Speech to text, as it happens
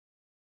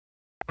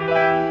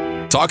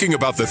talking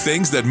about the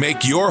things that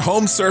make your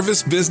home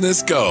service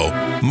business go.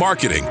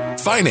 Marketing,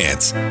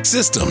 finance,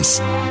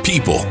 systems,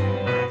 people.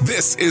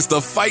 This is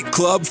the Fight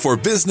Club for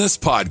Business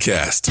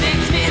podcast.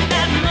 Makes me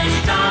that much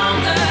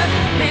stronger,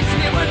 makes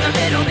me work a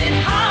little bit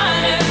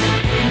harder,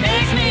 it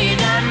makes me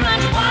that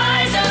much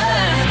wiser,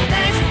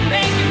 thanks for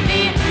making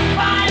me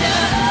fighter.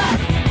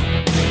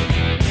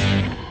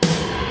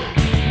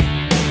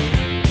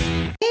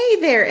 Hey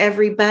there,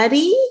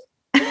 everybody.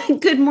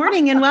 Good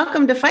morning and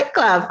welcome to Fight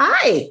Club.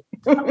 Hi.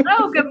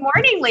 Hello, good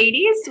morning,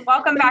 ladies.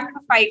 Welcome back to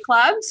Fight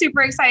Club.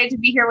 Super excited to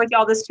be here with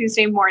y'all this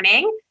Tuesday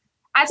morning.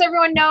 As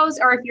everyone knows,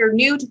 or if you're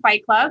new to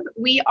Fight Club,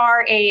 we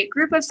are a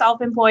group of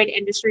self-employed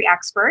industry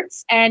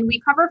experts, and we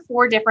cover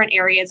 4 different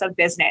areas of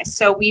business.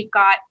 So we've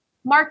got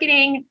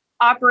marketing,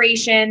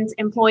 operations,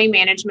 employee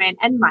management,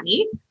 and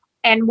money.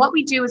 And what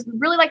we do is we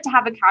really like to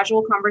have a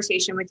casual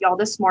conversation with y'all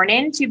this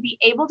morning to be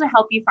able to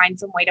help you find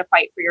some way to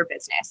fight for your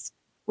business.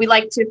 We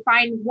like to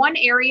find one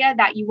area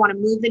that you want to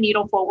move the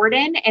needle forward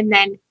in and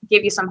then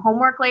give you some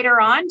homework later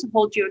on to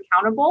hold you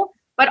accountable,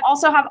 but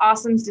also have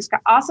awesome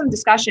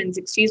discussions,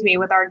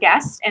 with our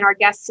guests. And our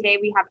guest today,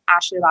 we have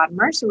Ashley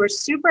Latimer. So we're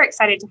super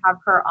excited to have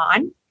her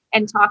on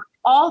and talk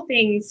all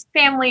things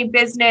family,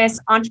 business,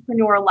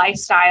 entrepreneur,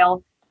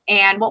 lifestyle.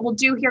 And what we'll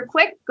do here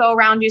quick, go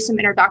around, do some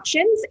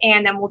introductions,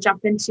 and then we'll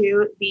jump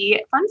into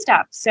the fun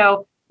stuff.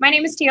 So my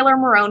name is Taylor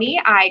Maroney.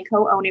 I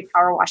co-own a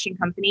power washing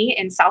company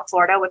in South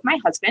Florida with my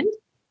husband.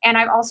 And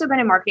I've also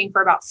been in marketing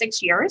for about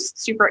 6 years.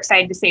 Super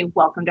excited to say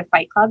welcome to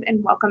Fight Club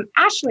and welcome,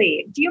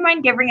 Ashley. Do you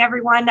mind giving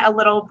everyone a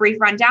little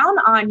brief rundown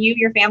on you,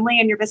 your family,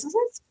 and your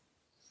businesses?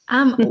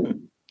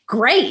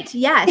 Great.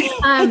 Yes.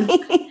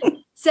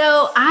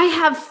 So I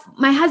have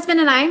my husband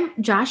and I,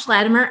 Josh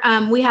Latimer.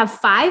 We have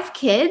 5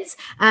 kids.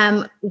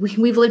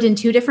 We've lived in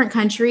 2 different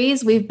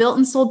countries. We've built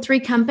and sold 3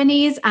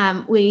 companies.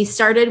 We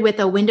started with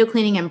a window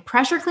cleaning and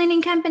pressure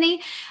cleaning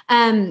company.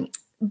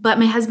 But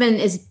my husband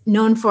is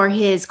known for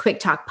his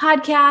Quick Talk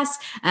podcast,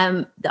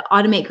 the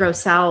Automate, Grow,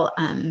 Sell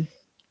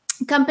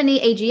company,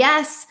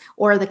 AGS,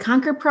 or the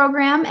Conquer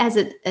program, as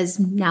it is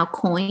now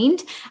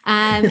coined,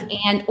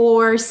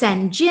 or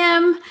Send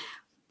Gym.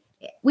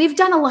 We've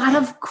done a lot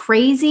of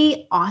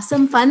crazy,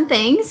 awesome, fun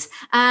things,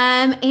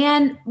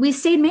 and we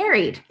stayed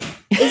married.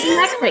 Isn't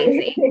that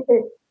crazy?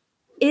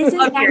 Isn't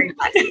that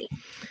crazy?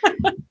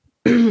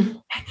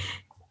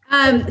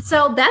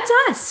 So that's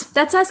us.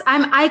 That's us.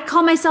 I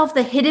call myself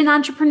the hidden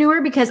entrepreneur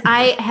because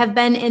I have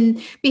been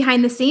in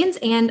behind the scenes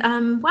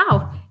and,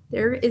 wow,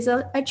 there is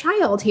a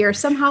child here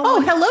somehow. Oh,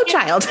 hello,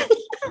 child.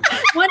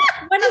 One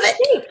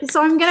mistake.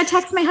 So I'm going to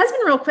text my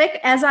husband real quick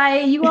as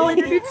you all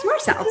introduce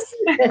yourselves.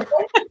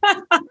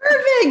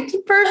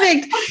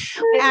 Perfect.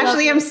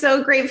 Ashley, I'm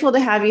so grateful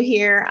to have you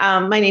here.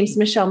 My name's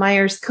Michelle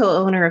Myers,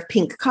 co-owner of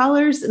Pink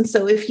Collars. And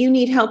so if you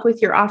need help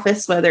with your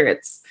office, whether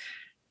it's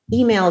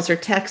emails or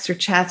texts or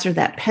chats or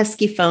that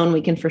pesky phone, we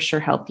can for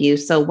sure help you.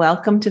 So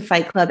welcome to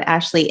Fight Club,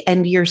 Ashley,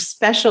 and your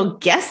special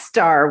guest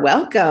star.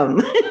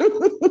 Welcome.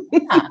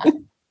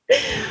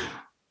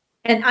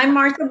 And I'm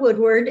Martha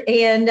Woodward,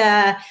 and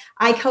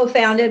I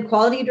co-founded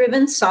Quality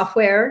Driven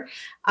Software.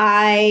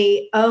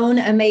 I own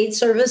a maid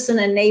service in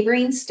a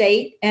neighboring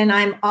state, and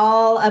I'm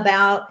all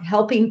about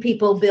helping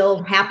people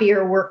build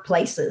happier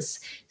workplaces.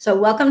 So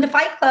welcome to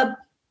Fight Club.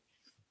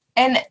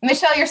 And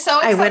Michelle, you're so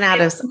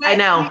excited. I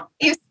know.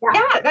 Yeah,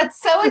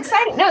 that's so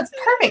exciting. No, it's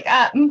perfect.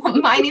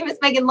 My name is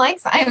Megan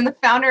Likes. I am the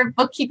founder of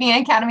Bookkeeping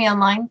Academy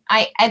Online.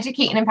 I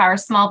educate and empower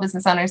small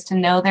business owners to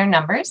know their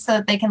numbers so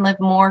that they can live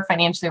more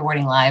financially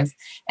rewarding lives.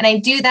 And I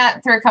do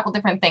that through a couple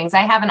different things.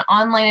 I have an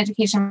online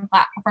education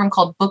platform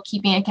called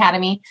Bookkeeping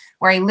Academy,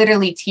 where I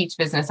literally teach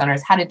business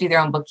owners how to do their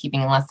own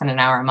bookkeeping in less than an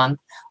hour a month.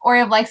 Or I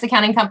have Likes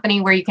Accounting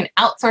Company, where you can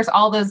outsource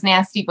all those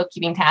nasty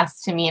bookkeeping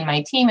tasks to me and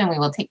my team, and we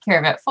will take care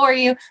of it for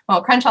you.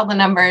 We'll crunch all the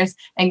numbers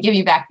and give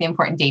you back the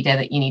important data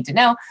that you need to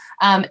know.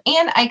 And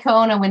I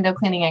co-own a window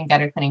cleaning and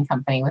gutter cleaning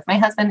company with my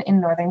husband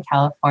in Northern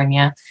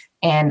California.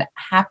 And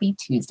happy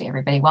Tuesday,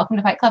 everybody. Welcome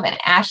to Fight Club. And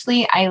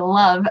Ashley, I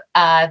love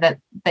that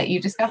you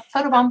just got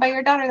photobombed by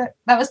your daughter.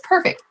 That was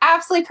perfect.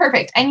 Absolutely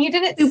perfect. And you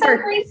did it so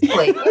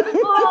gracefully.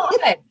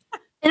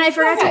 And I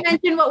forgot to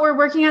mention what we're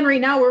working on right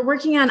now. We're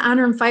working on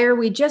Honor and Fire.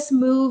 We just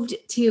moved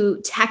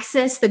to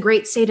Texas, the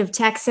great state of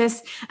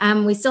Texas.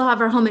 We still have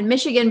our home in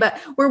Michigan,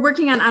 but we're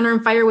working on Honor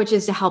and Fire, which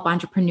is to help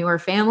entrepreneur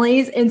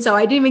families. And so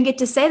I didn't even get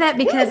to say that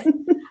because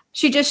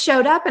she just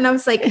showed up and I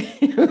was like,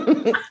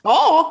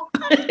 oh,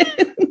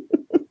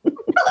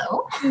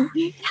 hello.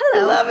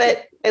 I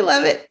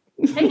love it.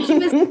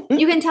 And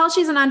you can tell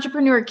she's an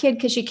entrepreneur kid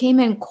because she came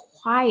in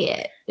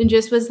quiet and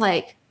just was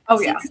like,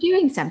 you're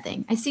doing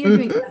something. I see you're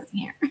doing something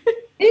here.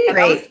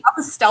 Great. That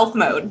was stealth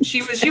mode.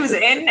 She was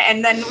in,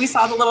 and then we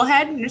saw the little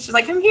head, and she's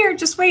like, "I'm here.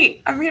 Just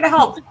wait. I'm here to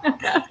help."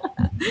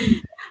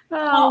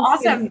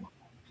 Awesome. Good.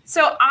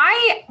 So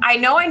I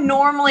know I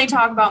normally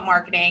talk about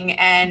marketing,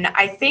 and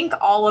I think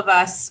all of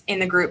us in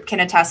the group can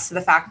attest to the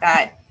fact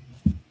that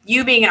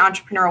you being an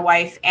entrepreneur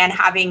wife and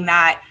having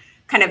that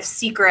kind of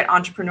secret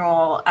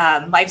entrepreneurial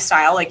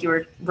lifestyle, like you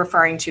were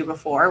referring to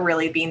before,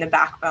 really being the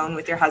backbone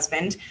with your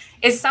husband,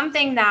 is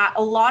something that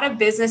a lot of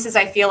businesses,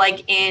 I feel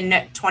like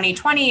in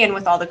 2020 and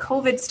with all the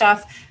COVID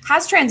stuff,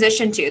 has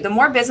transitioned to. The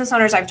more business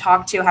owners I've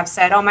talked to have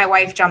said, oh, my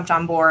wife jumped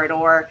on board,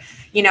 or,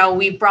 you know,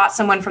 we brought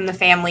someone from the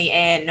family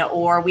in,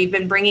 or we've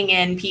been bringing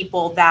in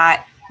people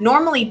that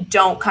normally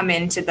don't come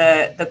into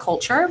the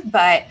culture.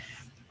 But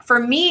for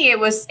me,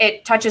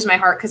 it touches my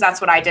heart because that's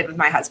what I did with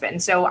my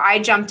husband. So I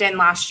jumped in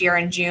last year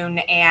in June,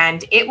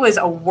 and it was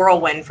a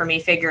whirlwind for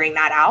me figuring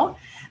that out.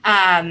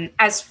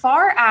 As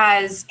far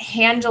as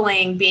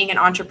handling being an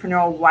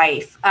entrepreneurial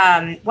wife,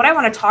 what I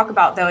want to talk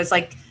about though is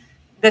like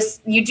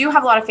this, you do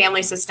have a lot of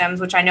family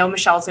systems, which I know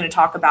Michelle's going to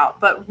talk about,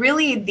 but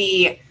really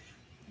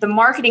the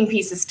marketing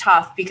piece is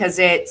tough because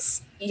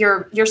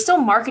you're still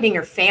marketing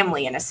your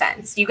family in a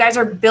sense. You guys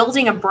are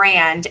building a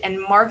brand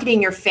and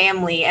marketing your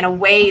family in a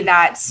way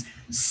that's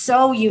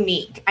so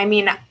unique. I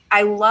mean,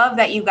 I love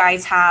that you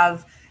guys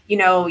have, you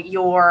know,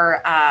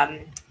 your,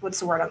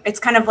 what's the word? It's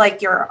kind of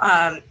like your,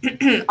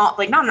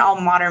 like not an all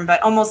modern,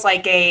 but almost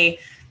like a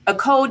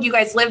code you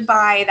guys live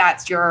by.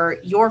 That's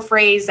your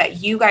phrase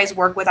that you guys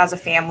work with as a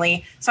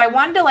family. So I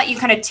wanted to let you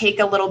kind of take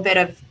a little bit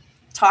of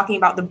talking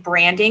about the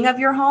branding of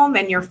your home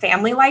and your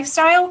family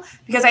lifestyle,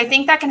 because I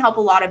think that can help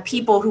a lot of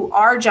people who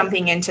are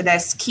jumping into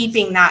this,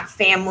 keeping that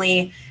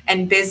family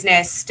and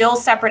business still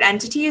separate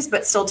entities,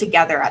 but still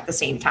together at the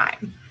same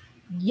time.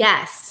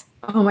 Yes.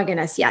 Oh my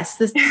goodness.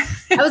 Yes.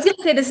 I was going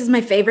to say this is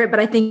my favorite, but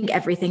I think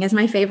everything is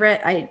my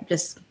favorite. I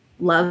just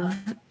love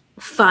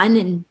fun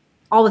and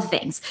all the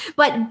things,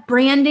 but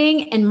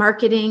branding and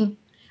marketing.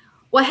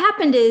 What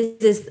happened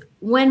is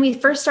when we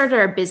first started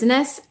our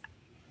business,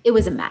 it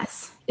was a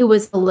mess. It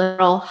was a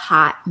little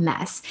hot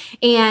mess.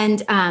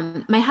 And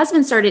my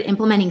husband started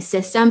implementing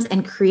systems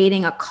and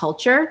creating a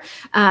culture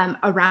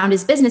around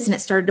his business, and it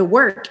started to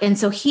work. And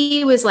so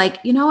he was like,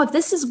 you know, if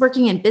this is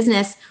working in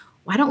business,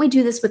 why don't we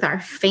do this with our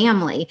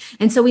family?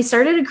 And so we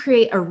started to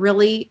create a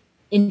really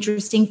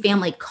interesting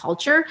family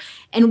culture.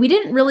 And we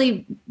didn't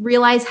really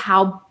realize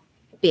how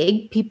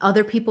big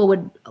other people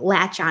would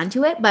latch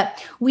onto it.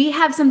 But we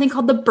have something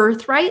called the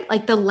birthright,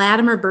 like the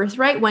Latimer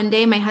birthright. One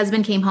day my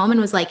husband came home and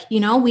was like, you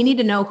know, we need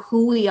to know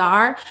who we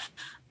are,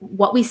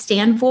 what we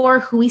stand for,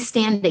 who we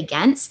stand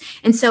against.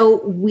 And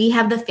so we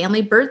have the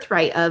family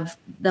birthright of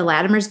the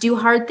Latimers do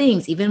hard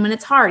things, even when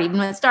it's hard, even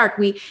when it's dark.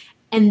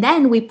 And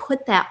then we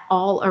put that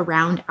all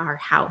around our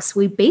house.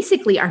 We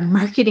basically are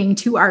marketing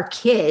to our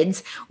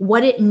kids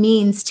what it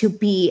means to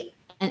be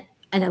a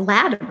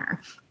Latimer.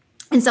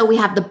 And so we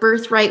have the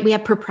birthright, we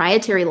have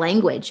proprietary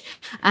language.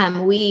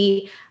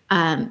 We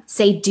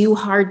say do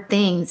hard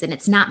things, and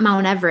it's not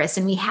Mount Everest.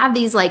 And we have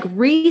these like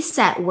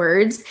reset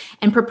words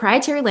and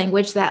proprietary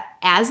language that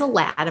as a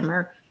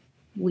Latimer,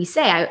 we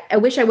say. I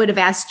wish I would have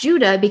asked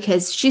Judah,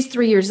 because she's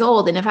 3 years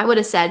old. And if I would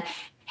have said,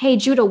 hey,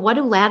 Judah, what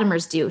do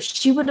Latimers do?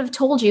 She would have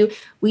told you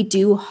we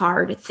do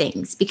hard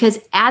things, because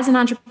as an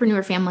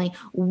entrepreneur family,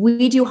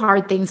 we do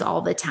hard things all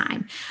the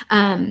time.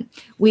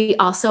 We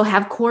also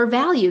have core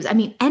values. I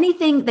mean,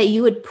 anything that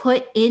you would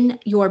put in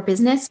your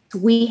business,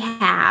 we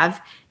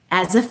have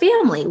as a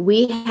family.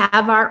 We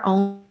have our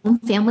own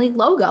family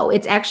logo.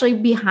 It's actually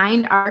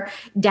behind our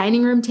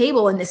dining room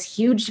table in this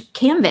huge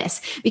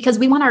canvas, because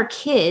we want our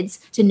kids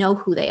to know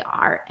who they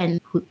are and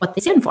what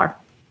they stand for.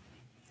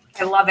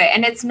 I love it.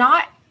 And it's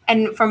not,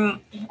 and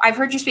I've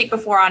heard you speak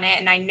before on it,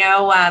 and I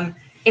know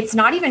it's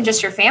not even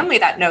just your family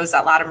that knows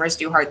that Latimers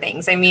do hard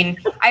things. I mean,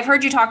 I've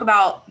heard you talk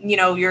about, you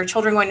know, your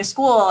children going to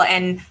school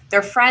and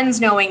their friends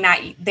knowing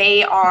that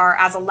they are,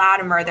 as a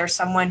Latimer, they're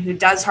someone who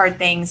does hard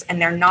things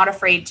and they're not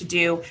afraid to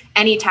do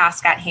any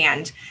task at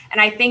hand.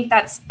 And I think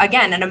that's,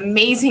 again, an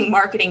amazing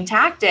marketing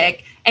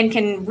tactic and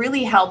can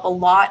really help a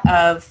lot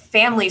of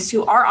families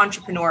who are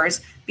entrepreneurs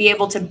be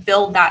able to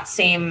build that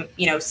same,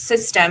 you know,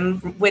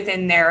 system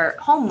within their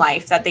home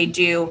life that they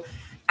do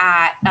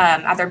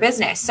at their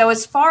business. So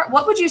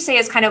what would you say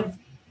is kind of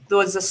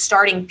was a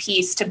starting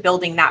piece to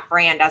building that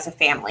brand as a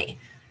family?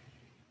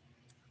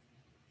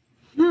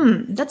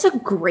 That's a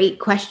great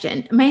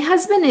question. My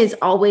husband is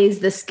always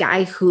this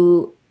guy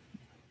who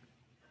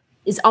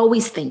is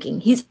always thinking.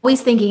 He's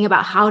always thinking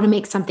about how to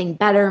make something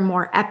better,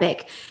 more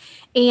epic.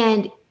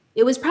 And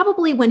it was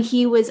probably when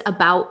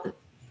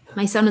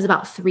my son was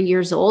about 3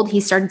 years old, he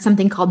started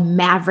something called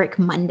Maverick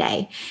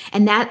Monday.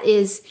 And that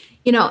is,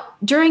 you know,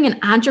 during an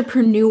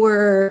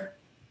entrepreneur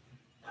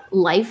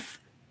life,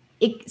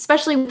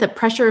 especially with a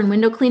pressure and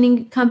window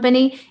cleaning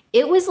company,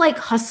 it was like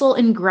hustle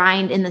and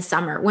grind in the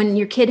summer. When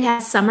your kid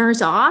has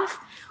summers off,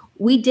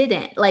 we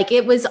didn't. Like,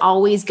 it was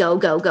always go,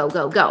 go, go,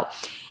 go, go.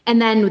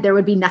 And then there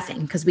would be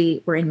nothing because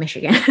we were in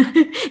Michigan.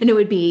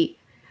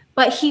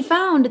 But he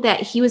found that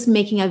he was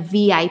making a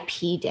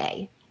VIP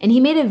day. And he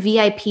made a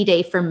VIP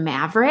day for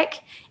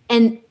Maverick.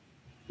 And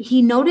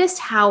he noticed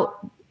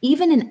how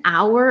even an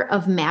hour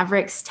of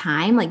Maverick's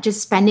time, like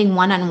just spending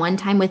one-on-one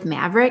time with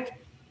Maverick,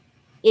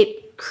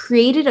 it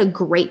created a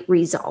great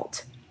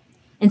result.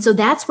 And so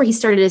that's where he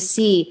started to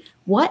see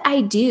what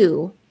I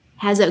do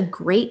has a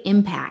great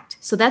impact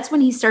So that's when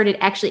he started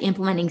actually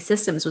implementing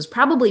systems. Was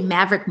probably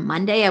Maverick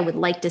Monday, I would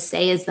like to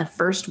say, is the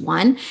first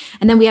one.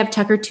 And then we have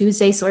Tucker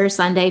Tuesday, Sawyer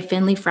Sunday,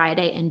 Finley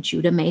Friday, and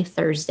Judah May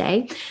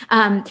Thursday.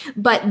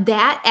 But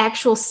that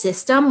actual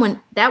system,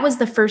 that was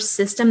the first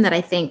system that I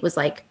think was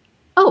like,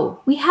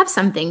 oh, we have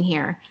something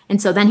here.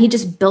 And so then he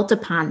just built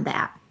upon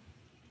that.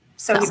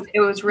 So it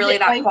was really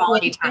that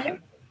quality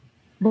time.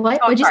 What?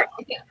 Oh, sorry.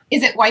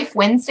 Is it Wife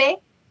Wednesday?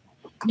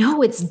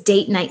 No, it's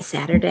date night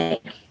Saturday.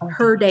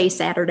 Her day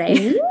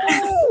Saturday.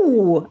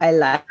 Ooh, I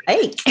like.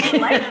 I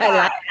like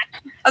that.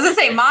 I was gonna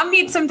say, mom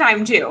needs some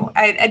time too.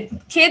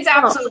 Kids,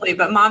 absolutely,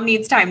 but mom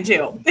needs time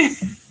too.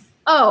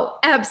 Oh,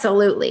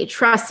 absolutely.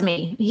 Trust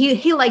me.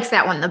 He likes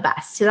that one the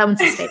best. That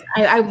one's his favorite.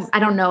 I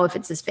don't know if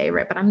it's his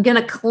favorite, but I'm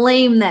gonna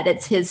claim that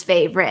it's his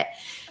favorite.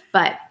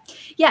 But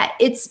yeah,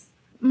 it's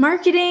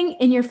marketing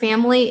in your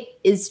family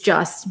is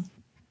just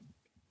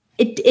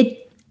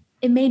it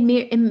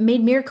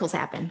made miracles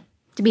happen.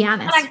 To be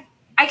honest,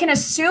 I can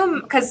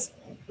assume, because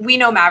we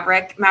know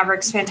Maverick.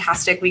 Maverick's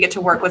fantastic. We get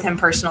to work with him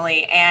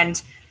personally.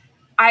 And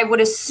I would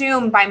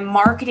assume by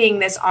marketing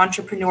this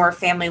entrepreneur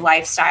family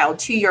lifestyle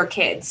to your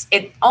kids,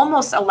 it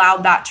almost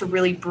allowed that to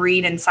really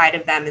breed inside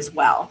of them as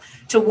well,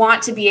 to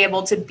want to be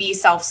able to be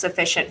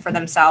self-sufficient for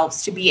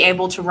themselves, to be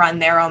able to run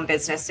their own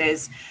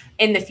businesses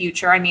in the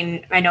future. I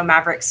mean, I know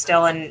Maverick's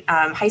still in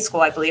high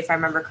school, I believe, if I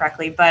remember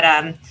correctly,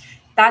 but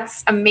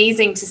that's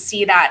amazing to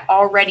see that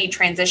already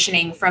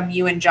transitioning from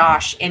you and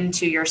Josh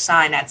into your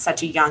son at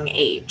such a young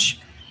age.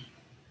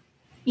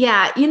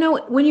 Yeah.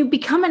 When you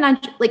become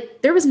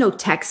there was no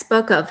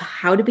textbook of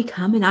how to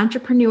become an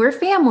entrepreneur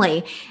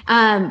family.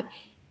 And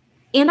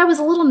I was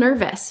a little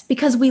nervous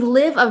because we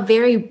live a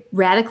very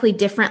radically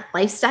different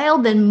lifestyle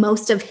than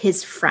most of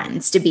his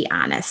friends, to be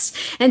honest.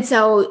 And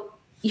so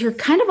you're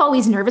kind of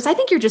always nervous. I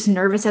think you're just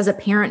nervous as a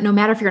parent, no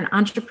matter if you're an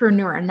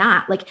entrepreneur or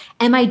not. Like,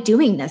 am I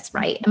doing this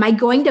right? Am I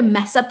going to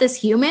mess up this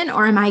human,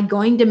 or am I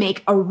going to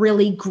make a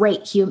really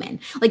great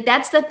human? Like,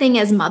 that's the thing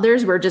as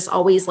mothers, we're just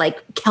always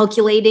like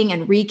calculating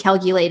and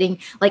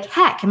recalculating, like,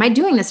 heck, am I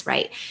doing this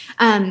right?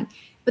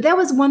 But that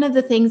was one of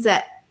the things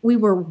that we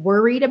were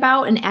worried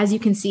about. And as you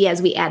can see,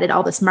 as we added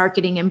all this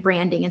marketing and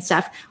branding and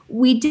stuff,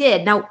 we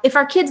did. Now, if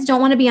our kids don't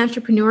want to be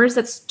entrepreneurs,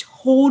 that's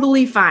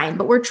totally fine.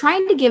 But we're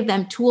trying to give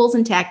them tools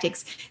and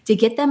tactics to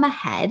get them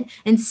ahead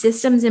and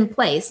systems in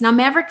place. Now,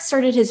 Maverick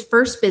started his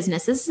first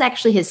business. This is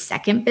actually his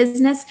second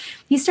business.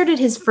 He started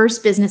his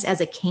first business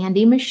as a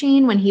candy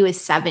machine when he was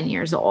 7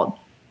 years old.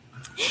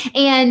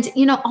 And,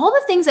 all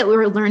the things that we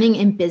were learning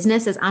in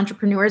business as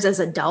entrepreneurs, as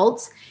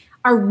adults,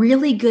 are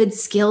really good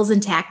skills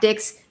and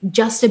tactics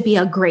just to be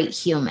a great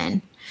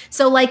human.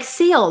 So like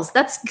sales,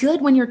 that's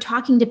good when you're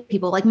talking to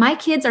people. Like, my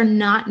kids are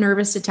not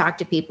nervous to talk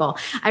to people.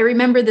 I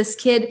remember this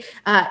kid,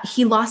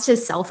 he lost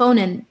his cell phone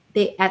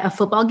at a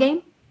football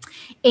game.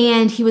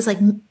 And he was like,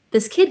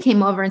 this kid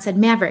came over and said,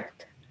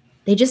 Maverick,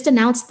 they just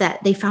announced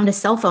that they found a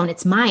cell phone.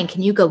 It's mine.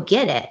 Can you go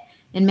get it?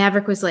 And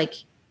Maverick was like,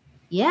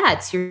 yeah,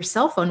 it's your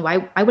cell phone. Why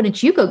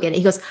wouldn't you go get it?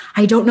 He goes,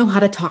 I don't know how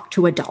to talk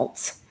to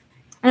adults.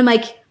 And I'm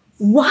like,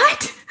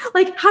 what?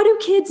 Like, how do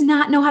kids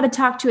not know how to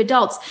talk to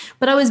adults?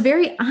 But I was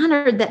very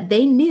honored that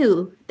they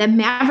knew that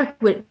Maverick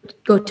would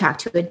go talk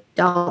to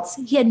adults.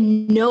 He had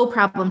no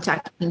problem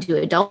talking to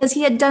adults because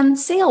he had done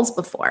sales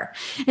before.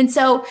 And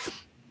so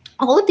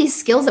all of these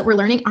skills that we're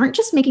learning aren't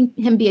just making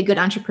him be a good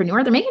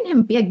entrepreneur. They're making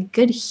him be a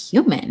good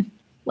human.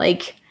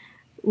 Like,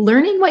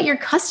 learning what your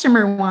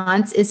customer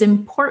wants is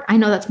important. I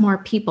know that's more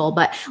people,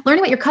 but learning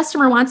what your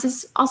customer wants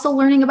is also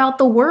learning about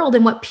the world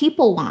and what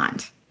people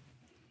want.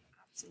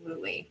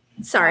 Absolutely.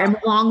 Sorry, I'm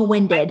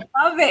long-winded.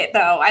 I love it, though.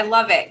 I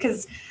love it,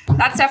 because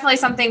that's definitely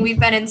something we've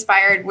been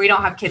inspired. We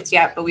don't have kids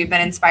yet, but we've been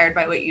inspired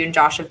by what you and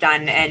Josh have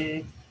done.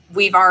 And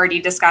we've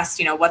already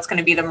discussed, what's going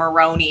to be the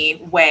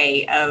Maroney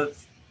way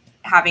of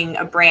having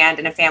a brand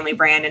and a family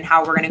brand and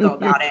how we're going to go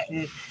about it.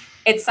 And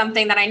it's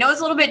something that I know is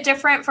a little bit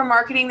different from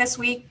marketing this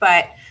week,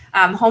 but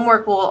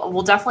homework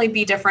will definitely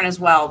be different as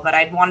well. But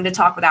I wanted to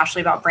talk with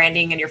Ashley about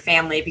branding and your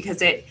family,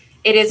 because it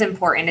is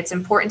important. It's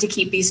important to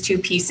keep these two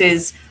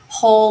pieces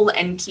whole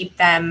and keep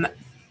them,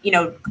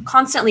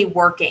 constantly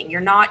working.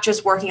 You're not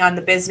just working on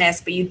the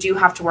business, but you do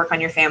have to work on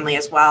your family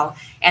as well.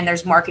 And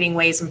there's marketing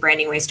ways and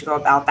branding ways to go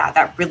about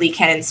that really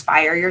can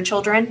inspire your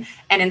children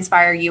and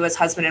inspire you as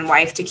husband and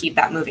wife to keep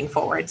that moving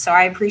forward. So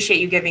I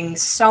appreciate you giving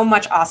so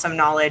much awesome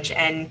knowledge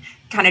and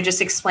kind of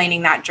just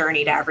explaining that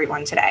journey to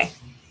everyone today.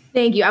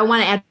 Thank you. I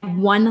want to add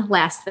one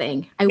last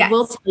thing. I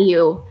will tell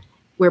you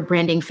where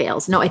branding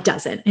fails. No, it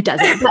doesn't. It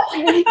doesn't.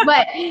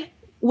 But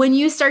when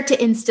you start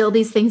to instill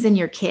these things in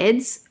your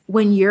kids,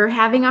 when you're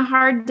having a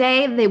hard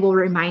day, they will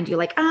remind you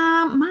like,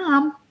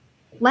 Mom,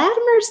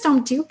 Latimers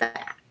don't do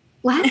that.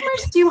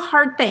 Latimers do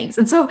hard things.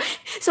 And so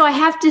I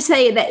have to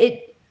say that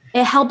it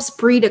helps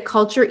breed a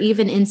culture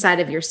even inside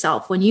of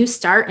yourself. When you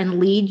start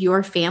and lead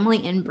your family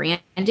in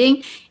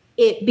branding,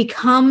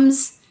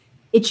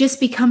 it just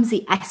becomes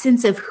the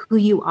essence of who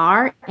you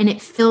are, and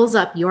it fills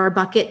up your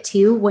bucket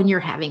too when you're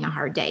having a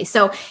hard day.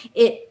 So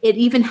it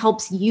even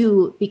helps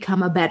you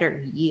become a better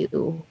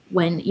you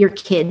when your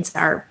kids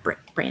are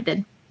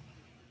branded.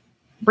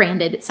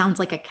 branded. It sounds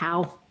like a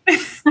cow.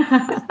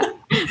 I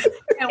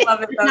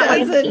love it though. That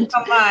Thank was you it.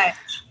 so much.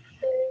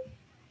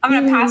 I'm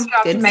going to pass it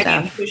off to Good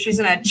Megan stuff. because she's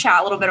going to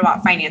chat a little bit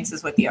about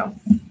finances with you.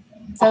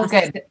 So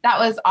good. That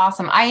was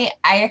awesome. I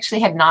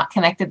actually had not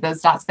connected those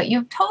dots, but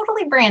you've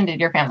totally branded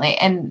your family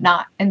and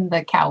not in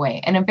the cow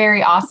way, in a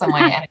very awesome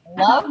way. And I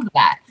love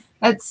that.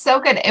 That's so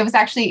good. It was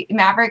actually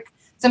Maverick.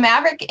 So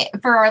Maverick,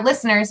 for our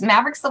listeners,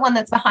 Maverick's the one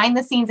that's behind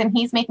the scenes and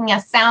he's making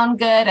us sound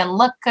good and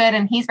look good.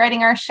 And he's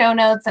writing our show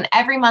notes. And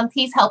every month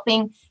he's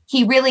helping.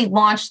 He really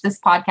launched this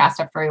podcast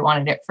after we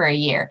wanted it for a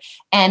year.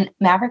 And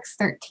Maverick's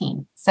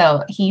 13.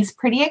 So he's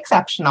pretty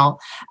exceptional.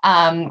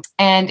 And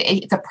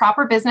it's a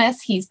proper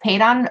business. He's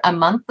paid on a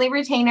monthly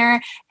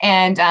retainer.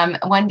 And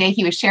one day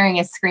he was sharing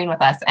his screen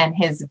with us and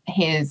his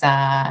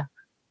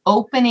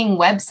opening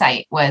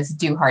website was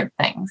Do Hard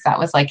Things. That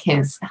was like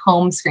his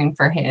home screen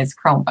for his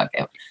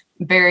Chromebook.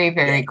 Very,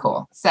 very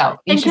cool. So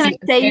you And should can be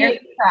I say very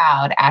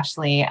proud,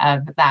 Ashley,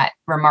 of that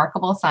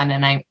remarkable son.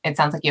 And it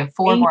sounds like you have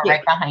 4 Thank more you.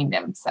 right behind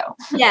him. So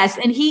Yes,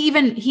 and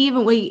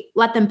we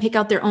let them pick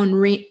out their own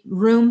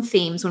room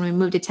themes when we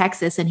moved to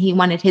Texas, and he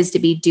wanted his to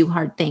be Do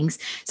Hard Things.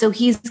 So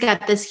he's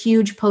got this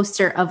huge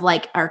poster of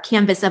like our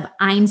canvas of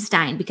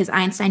Einstein because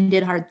Einstein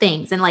did hard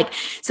things, and like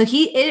so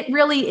it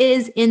really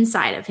is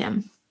inside of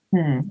him.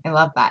 I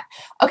love that.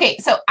 Okay,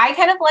 so I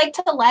kind of like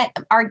to let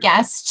our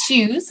guests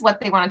choose what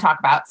they want to talk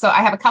about. So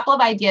I have a couple of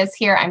ideas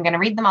here. I'm going to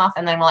read them off,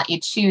 and then we'll let you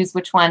choose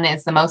which one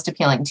is the most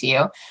appealing to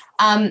you.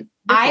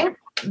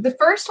 The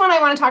first one I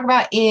want to talk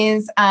about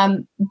is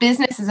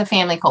business as a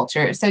family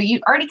culture. So you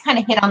already kind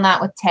of hit on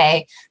that with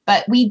Tay,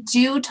 but we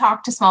do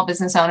talk to small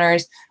business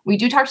owners. We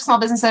do talk to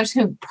small business owners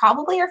who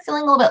probably are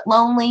feeling a little bit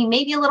lonely,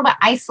 maybe a little bit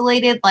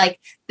isolated,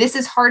 like this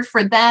is hard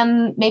for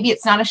them. Maybe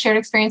it's not a shared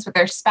experience with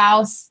their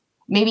spouse.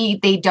 Maybe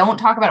they don't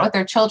talk about it with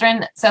their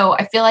children. So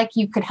I feel like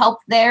you could help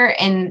there,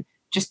 and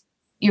just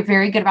you're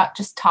very good about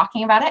just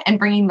talking about it and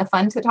bringing the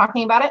fun to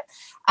talking about it.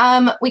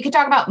 We could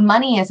talk about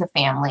money as a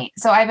family.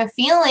 So I have a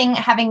feeling,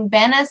 having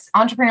been an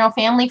entrepreneurial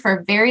family for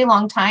a very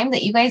long time,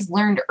 that you guys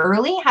learned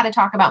early how to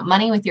talk about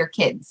money with your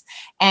kids.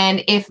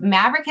 And if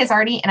Maverick has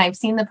already, and I've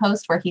seen the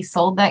post where he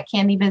sold that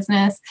candy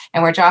business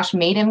and where Josh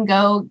made him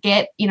go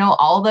get,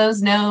 all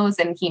those no's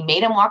and he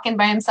made him walk in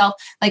by himself.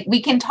 Like, we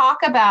can talk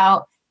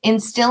about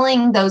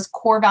instilling those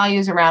core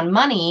values around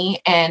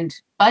money and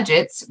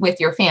budgets with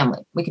your family.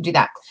 We could do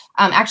that.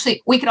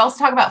 Actually, we could also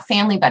talk about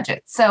family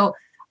budgets. So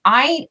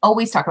I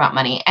always talk about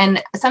money.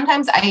 And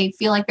sometimes I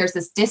feel like there's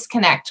this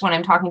disconnect when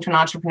I'm talking to an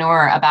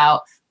entrepreneur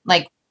about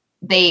like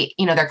they're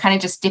kind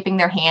of just dipping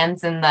their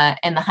hands in the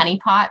honey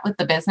pot with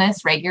the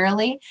business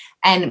regularly.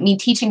 And me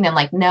teaching them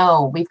like,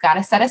 no, we've got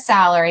to set a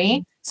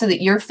salary so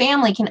that your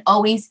family can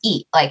always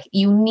eat. Like,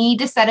 you need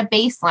to set a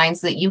baseline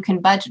so that you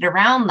can budget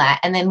around that.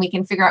 And then we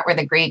can figure out where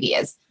the gravy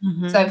is.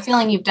 Mm-hmm. So I'm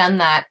feeling you've done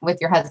that with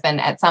your husband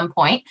at some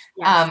point.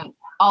 Yes.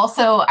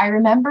 Also, I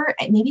remember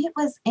maybe it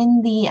was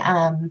in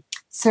the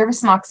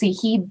Service Moxie,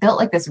 he built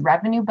like this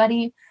revenue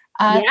buddy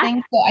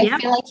thing. So I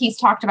feel like he's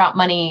talked about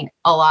money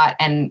a lot,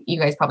 and you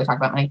guys probably talk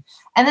about money.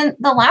 And then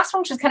the last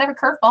one, which is kind of a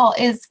curveball,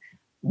 is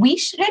we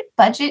should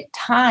budget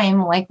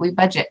time like we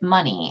budget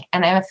money.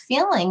 And I have a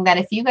feeling that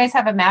if you guys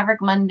have a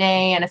Maverick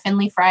Monday and a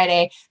Finley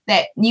Friday,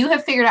 that you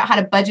have figured out how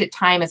to budget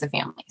time as a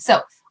family.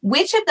 So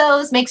which of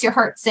those makes your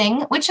heart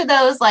sing? Which of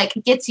those like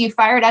gets you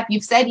fired up?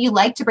 You've said you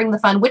like to bring the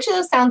fun. Which of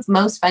those sounds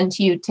most fun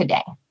to you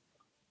today?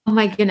 Oh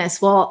my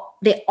goodness. Well,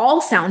 they all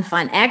sound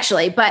fun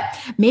actually, but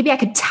maybe I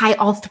could tie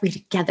all 3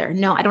 together.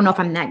 No, I don't know if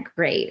I'm that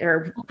great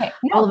or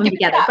all of them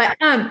together, but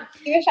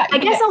I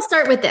guess I'll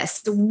start with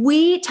this.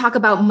 We talk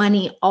about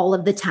money all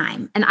of the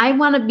time. And I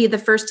want to be the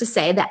first to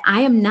say that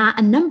I am not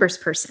a numbers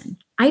person.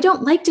 I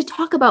don't like to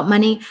talk about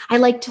money. I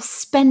like to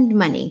spend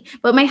money,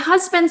 but my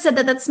husband said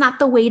that that's not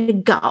the way to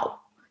go.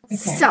 Okay.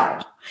 So,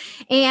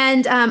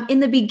 and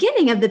in the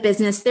beginning of the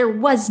business, there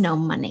was no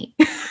money.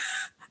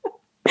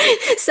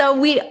 So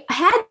we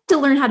had to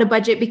learn how to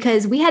budget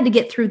because we had to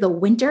get through the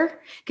winter,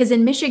 because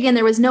in Michigan,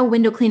 there was no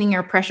window cleaning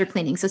or pressure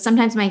cleaning. So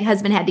sometimes my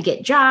husband had to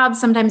get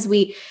jobs. Sometimes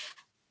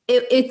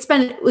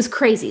it was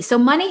crazy. So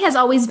money has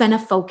always been a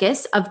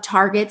focus of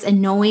targets,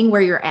 and knowing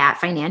where you're at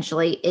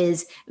financially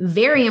is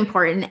very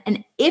important.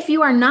 And if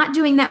you are not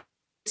doing that,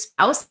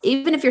 spouse,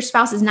 even if your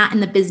spouse is not in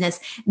the business,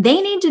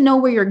 they need to know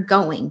where you're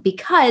going,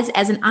 because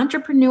as an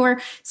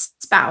entrepreneur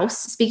spouse,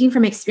 speaking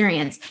from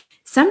experience,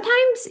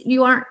 sometimes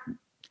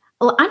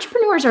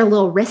entrepreneurs are a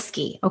little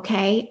risky.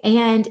 Okay.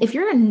 And if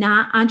you're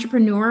not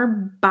entrepreneur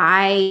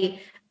by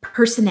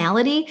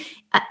personality,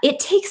 it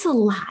takes a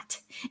lot.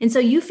 And so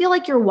you feel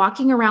like you're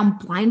walking around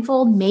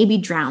blindfold, maybe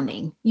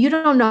drowning. You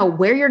don't know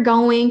where you're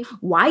going,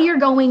 why you're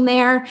going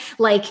there.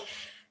 Like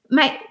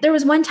there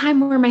was one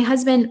time where my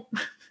husband,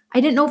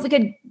 I didn't know if we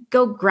could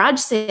go garage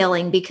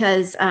sailing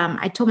because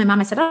I told my mom,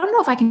 I said, I don't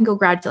know if I can go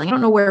garage sailing. I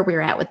don't know where we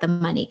were at with the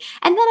money.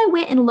 And then I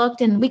went and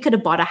looked, and we could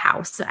have bought a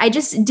house. I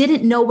just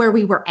didn't know where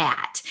we were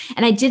at,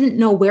 and I didn't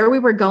know where we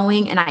were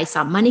going. And I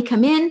saw money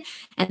come in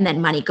and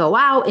then money go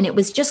out, and it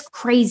was just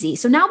crazy.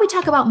 So now we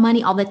talk about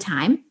money all the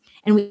time.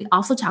 And we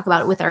also talk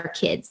about it with our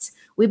kids.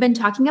 We've been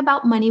talking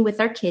about money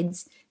with our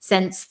kids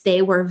since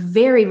they were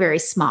very, very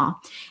small.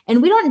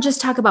 And we don't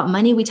just talk about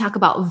money, we talk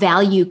about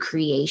value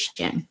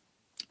creation.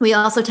 We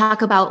also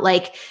talk about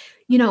like,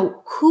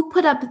 who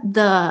put up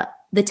the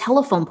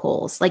telephone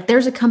poles? Like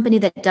there's a company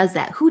that does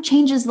that. Who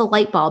changes the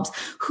light bulbs?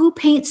 Who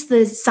paints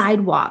the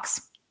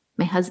sidewalks?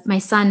 My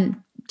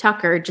son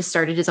Tucker just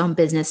started his own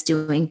business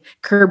doing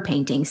curb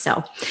painting.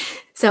 So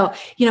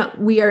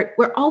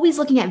we're always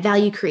looking at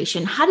value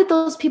creation. How did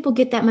those people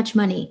get that much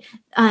money?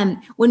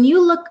 When you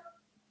look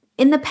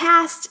in the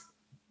past,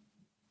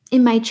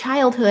 in my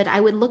childhood,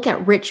 I would look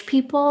at rich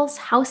people's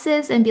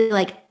houses and be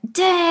like,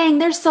 dang,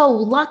 they're so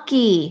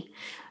lucky.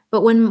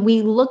 But when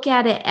we look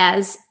at it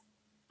as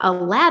a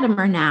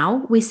Latimer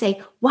now, we say,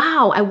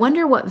 wow, I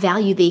wonder what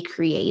value they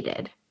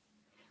created.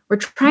 We're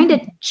trying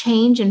to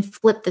change and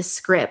flip the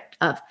script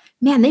of,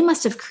 man, they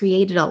must have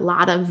created a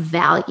lot of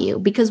value,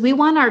 because we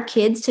want our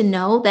kids to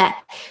know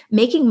that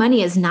making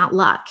money is not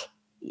luck.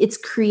 It's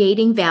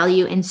creating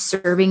value and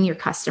serving your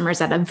customers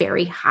at a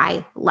very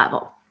high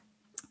level.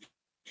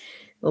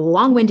 A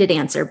long-winded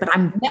answer, but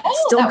I'm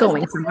still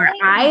going somewhere.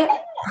 I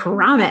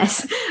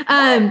promise.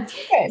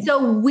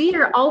 So we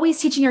are always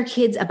teaching our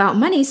kids about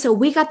money. So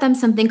we got them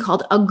something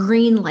called a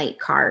green light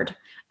card.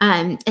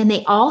 And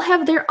they all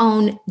have their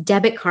own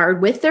debit card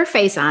with their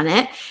face on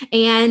it,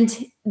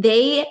 and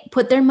they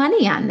put their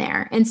money on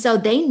there. And so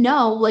they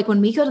know, like when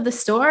we go to the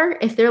store,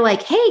 if they're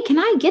like, hey, can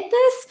I get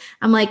this?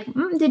 I'm like,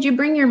 did you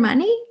bring your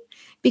money?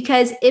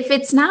 Because if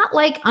it's not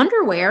like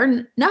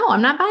underwear, no,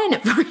 I'm not buying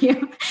it for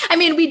you. I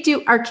mean, we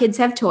do, our kids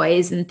have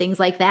toys and things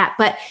like that.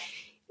 But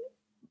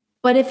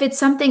if it's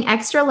something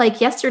extra, like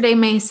yesterday,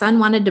 my son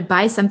wanted to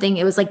buy something.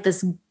 It was like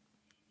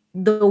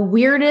the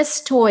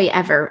weirdest toy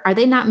ever. Are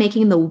they not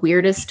making the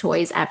weirdest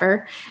toys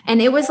ever? And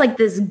it was like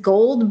this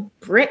gold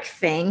brick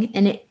thing.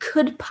 And it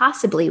could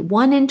possibly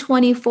 1 in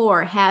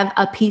 24 have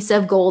a piece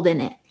of gold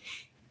in it.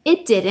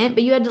 It didn't,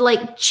 but you had to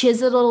like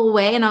chisel it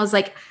away. And I was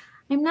like,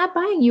 I'm not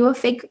buying you a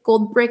fake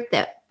gold brick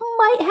that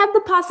might have the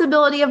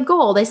possibility of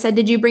gold. I said,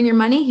 did you bring your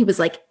money? He was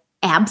like,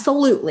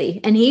 absolutely.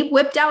 And he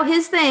whipped out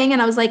his thing.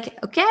 And I was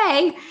like,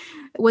 okay,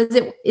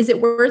 is it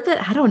worth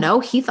it? I don't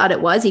know. He thought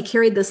it was. He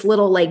carried this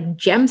little like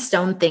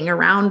gemstone thing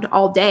around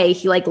all day.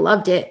 He like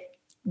loved it.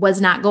 Was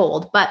not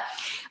gold, but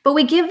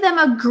we give them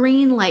a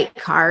green light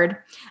card.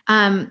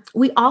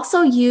 We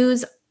also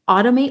use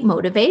Automate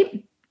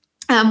Motivate,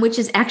 which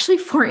is actually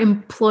for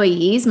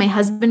employees. My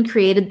husband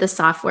created the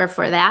software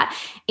for that.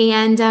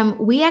 And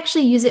we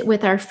actually use it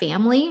with our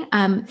family.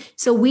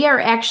 So we are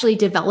actually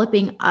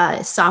developing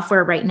a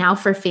software right now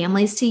for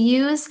families to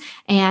use.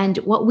 And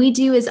what we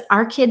do is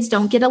our kids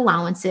don't get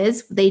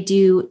allowances. They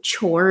do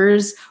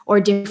chores or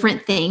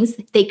different things.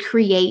 They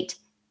create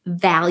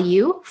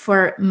value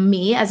for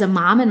me as a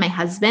mom and my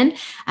husband.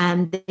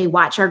 They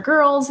watch our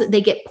girls,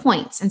 they get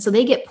points. And so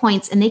they get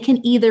points and they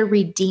can either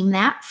redeem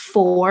that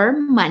for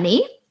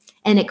money,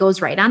 and it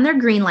goes right on their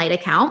green light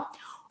account,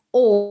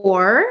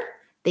 or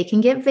they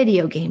can get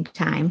video game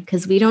time,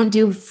 because we don't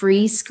do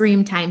free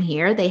screen time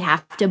here. They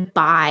have to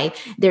buy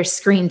their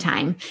screen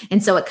time.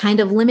 And so it kind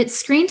of limits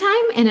screen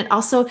time. And it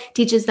also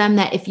teaches them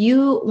that if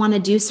you want to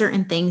do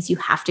certain things, you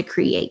have to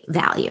create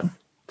value.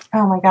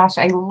 Oh my gosh,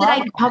 I love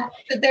that.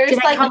 So there's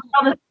like all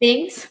the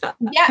things.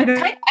 Yeah, I've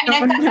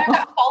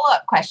got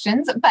follow-up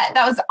questions, but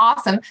that was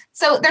awesome.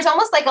 So there's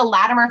almost like a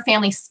Latimer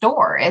family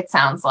store, it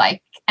sounds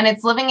like, and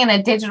it's living in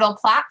a digital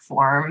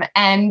platform.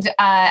 And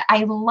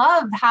I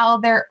love how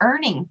they're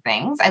earning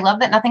things. I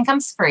love that nothing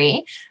comes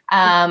free.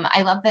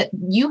 I love that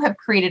you have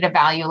created a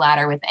value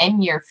ladder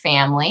within your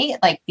family.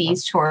 Like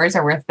these chores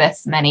are worth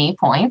this many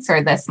points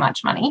or this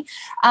much money.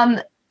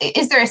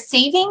 Is there a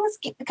savings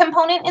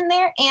component in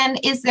there? And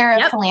is there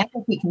a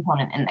philanthropy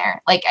component in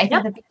there? Like, I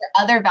think that there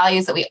are other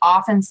values that we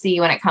often see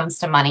when it comes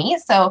to money.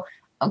 So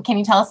can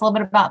you tell us a little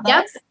bit about those?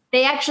 Yep.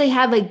 They actually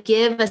have a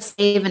give, a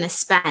save, and a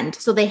spend.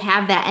 So they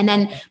have that. And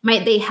then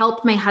they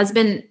helped my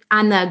husband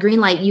on the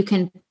green light. You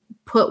can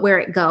put where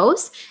it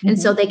goes. And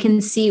so they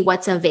can see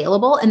what's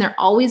available, and they're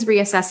always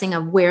reassessing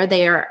of where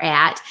they are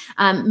at.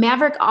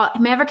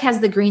 Maverick has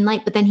the green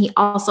light, but then he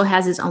also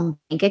has his own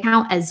bank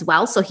account as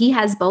well. So he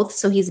has both.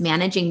 So he's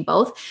managing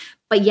both.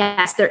 But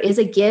yes, there is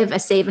a give, a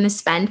save, and a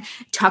spend.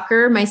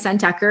 Tucker, my son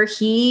Tucker,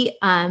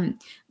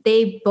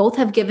 they both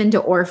have given to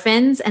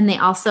orphans, and they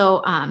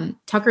also,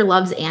 Tucker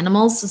loves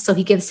animals. So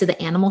he gives to the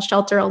animal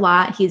shelter a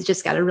lot. He's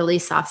just got a really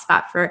soft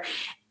spot for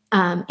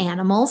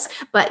animals.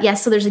 But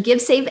yes, so there's a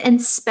give, save, and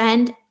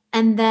spend.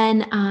 And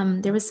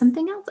then there was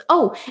something else.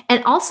 Oh,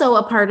 and also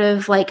a part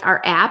of like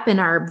our app and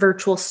our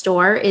virtual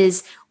store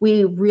is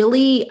we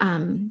really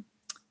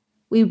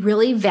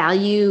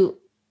value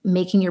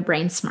making your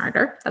brain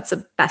smarter. That's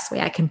the best way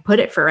I can put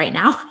it for right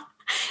now.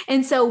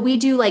 And so we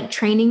do like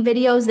training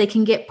videos. They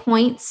can get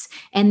points,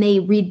 and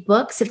they read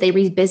books. If they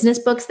read business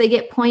books, they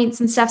get points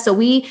and stuff. So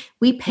we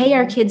pay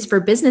our kids for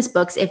business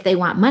books if they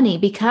want money,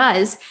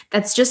 because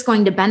that's just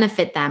going to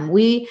benefit them.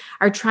 We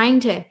are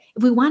trying to,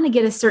 if we want to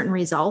get a certain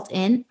result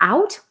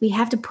out, we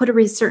have to put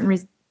a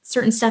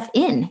certain stuff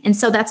in. And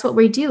so that's what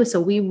we do.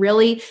 So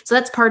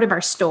that's part of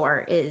our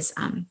store is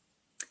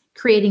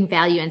creating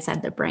value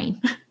inside the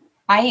brain.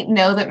 I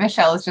know that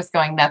Michelle is just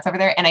going nuts over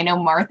there, and I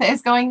know Martha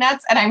is going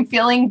nuts, and I'm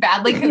feeling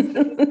badly because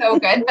it's so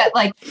good. But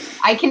like,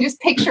 I can just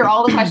picture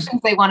all the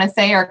questions they want to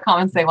say or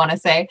comments they want to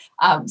say.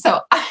 So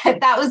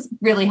that was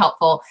really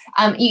helpful.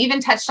 You even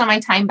touched on my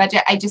time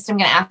budget. I just am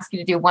going to ask you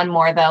to do one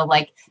more though.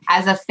 Like,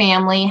 as a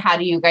family, how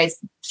do you guys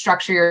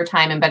structure your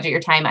time and budget your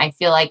time? I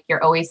feel like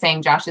you're always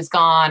saying Josh is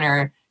gone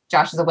or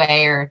Josh is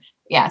away or.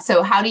 Yeah.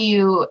 So how do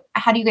you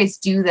guys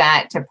do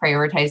that to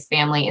prioritize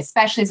family,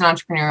 especially as an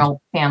entrepreneurial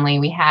family?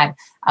 We had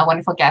a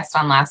wonderful guest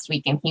on last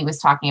week, and he was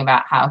talking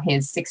about how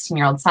his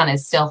 16-year-old son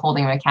is still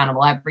holding him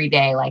accountable every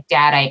day. Like,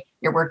 Dad,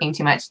 you're working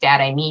too much.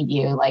 Dad, I need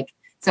you. Like,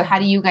 so how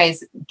do you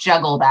guys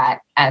juggle that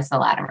as the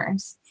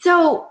Latimers?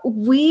 So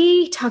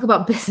we talk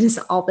about business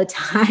all the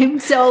time.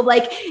 So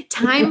like,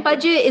 time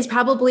budget is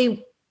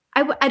probably,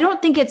 I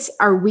don't think it's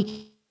our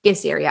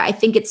weakest area. I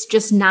think it's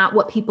just not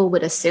what people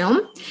would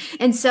assume.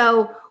 And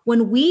so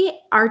when we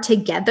are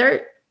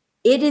together,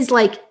 it is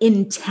like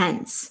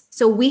intense.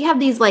 So we'll have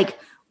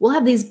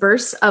these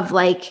bursts of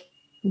like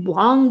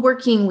long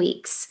working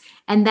weeks,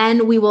 and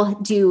then we will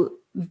do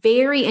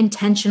very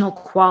intentional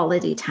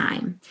quality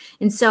time.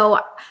 And so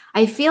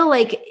I feel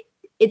like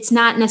it's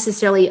not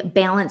necessarily a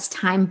balanced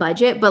time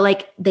budget, but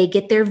like they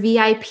get their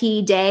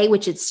VIP day,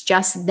 which it's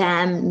just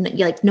them,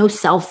 like no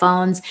cell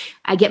phones.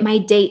 I get my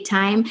date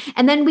time.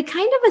 And then we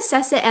kind of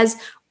assess it as,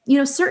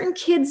 certain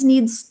kids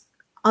needs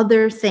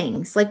other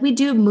things. Like we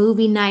do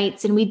movie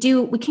nights, and we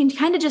can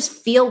kind of just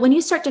feel, when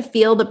you start to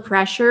feel the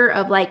pressure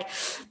of like,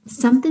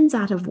 something's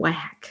out of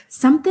whack,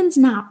 something's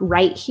not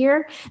right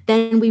here,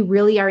 then we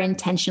really are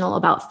intentional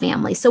about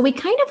family. So we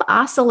kind of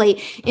oscillate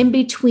in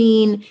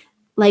between,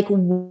 like,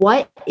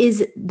 what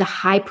is the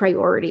high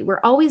priority? We're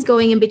always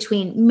going in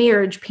between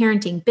marriage,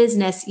 parenting,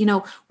 business.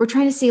 We're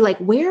trying to see like,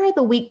 where are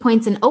the weak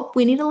points, and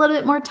we need a little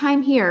bit more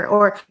time here.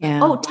 Or,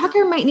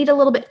 Tucker might need a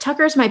little bit.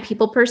 Tucker's my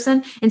people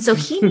person. And so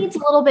he needs a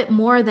little bit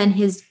more than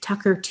his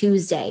Tucker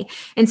Tuesday.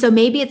 And so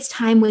maybe it's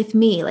time with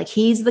me. Like,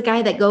 he's the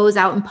guy that goes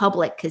out in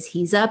public because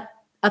he's a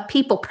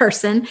people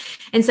person.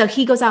 And so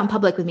he goes out in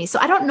public with me. So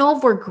I don't know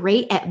if we're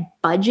great at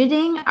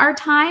budgeting our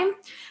time.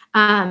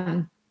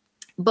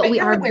 But we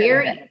are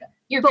very...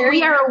 we're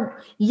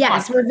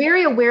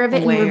very aware of it.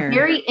 And we're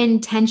very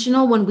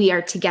intentional when we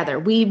are together.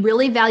 We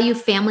really value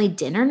family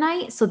dinner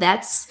night. So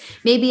that's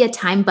maybe a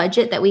time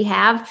budget that we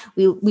have.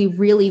 We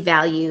really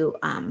value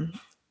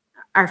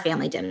our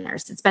family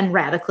dinners. It's been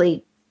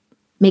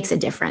makes a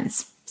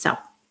difference. So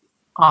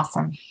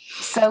awesome.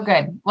 So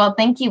good. Well,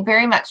 thank you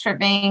very much for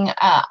being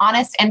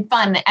honest and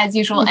fun as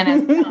usual.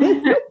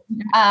 And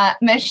as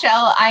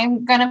Michelle,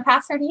 I'm going to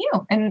pass her to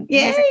you and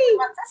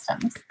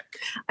systems.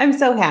 I'm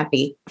so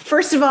happy.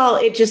 First of all,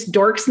 it just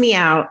dorks me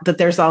out that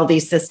there's all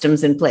these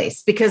systems in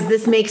place, because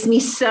this makes me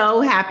so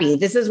happy.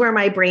 This is where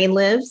my brain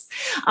lives.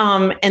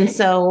 And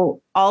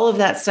so all of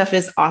that stuff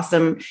is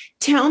awesome.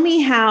 Tell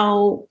me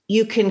how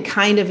you can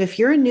kind of, if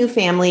you're a new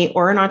family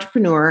or an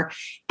entrepreneur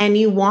and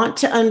you want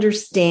to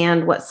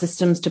understand what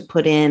systems to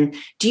put in,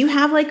 do you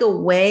have like a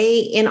way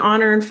in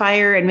Honor and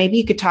Fire? And maybe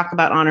you could talk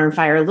about Honor and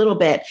Fire a little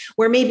bit,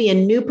 where maybe a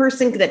new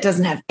person that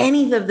doesn't have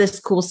any of this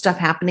cool stuff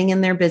happening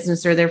in their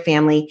business or their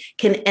family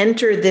can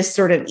enter this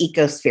sort of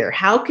ecosphere.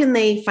 How can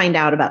they find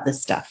out about this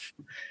stuff?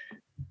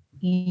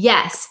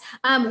 Yes.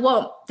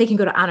 Well, they can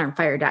go to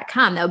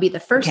honorandfire.com. That would be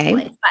the first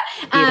place.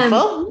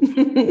 Beautiful.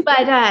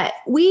 But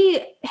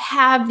we've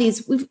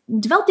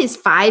developed these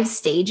 5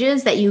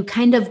 stages that you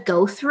kind of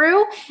go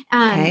through.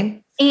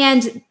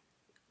 And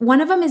one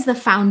of them is the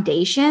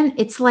foundation.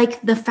 It's like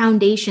the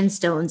foundation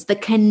stones, the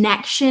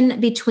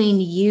connection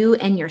between you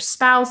and your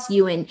spouse,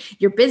 you and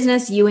your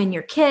business, you and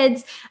your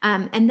kids.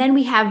 And then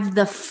we have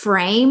the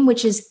frame,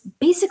 which is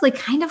basically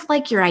kind of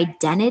like your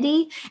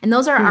identity. And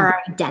those are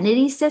our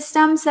identity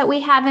systems that we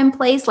have in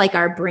place, like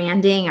our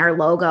branding, our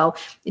logo,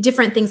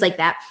 different things like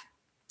that.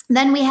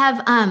 Then we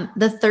have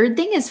the third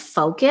thing is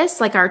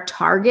focus, like our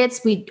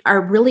targets. We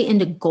are really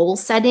into goal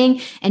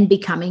setting and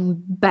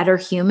becoming better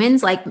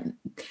humans. Like,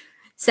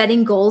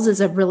 setting goals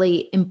is a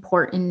really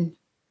important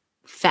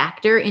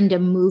factor into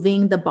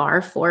moving the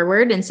bar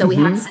forward. And so we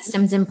have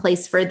systems in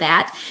place for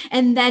that.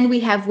 And then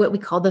we have what we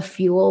call the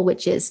fuel,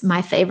 which is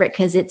my favorite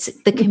because it's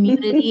the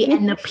community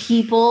and the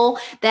people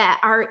that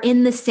are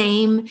in the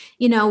same,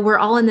 we're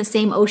all in the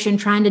same ocean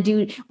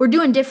we're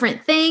doing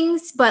different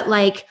things, but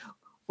like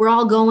we're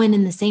all going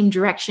in the same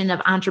direction of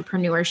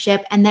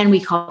entrepreneurship. And then we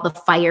call the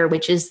fire,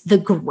 which is the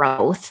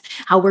growth,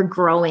 how we're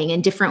growing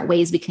and different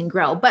ways we can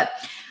grow. But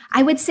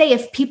I would say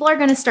if people are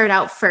going to start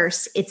out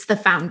first, it's the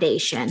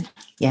foundation.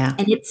 Yeah.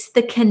 And it's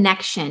the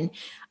connection.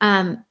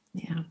 Oh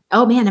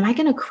man, am I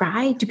going to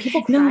cry? Do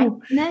people cry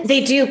on this?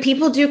 They do.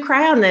 People do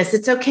cry on this.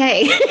 It's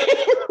okay.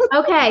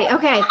 Okay.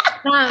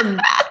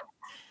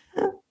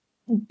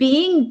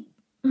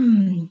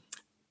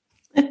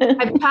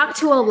 I've talked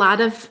to a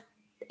lot of,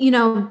 in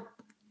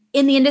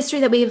the industry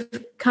that we've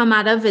come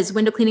out of is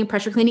window cleaning,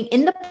 pressure cleaning.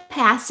 In the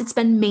past, it's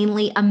been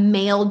mainly a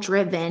male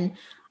driven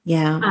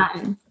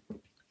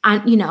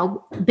on,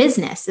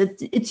 business.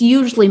 It's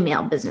usually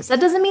male business. That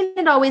doesn't mean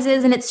it always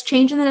is. And it's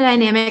changing the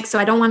dynamic. So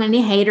I don't want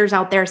any haters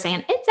out there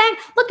saying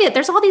look at,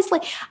 there's all these,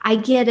 I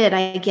get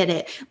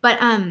it. But,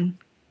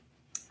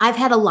 I've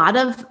had a lot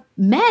of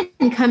men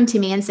come to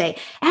me and say,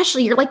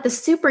 Ashley, you're like the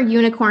super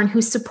unicorn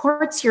who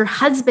supports your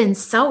husband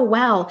so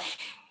well.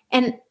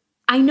 And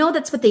I know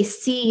that's what they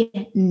see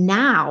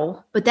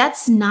now, but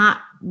that's not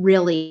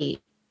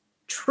really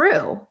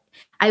true.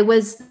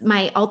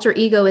 My alter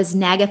ego is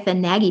Nagatha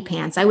Naggy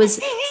Pants. I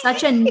was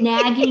such a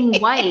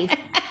nagging wife.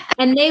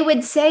 And they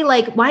would say,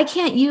 why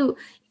can't you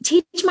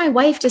teach my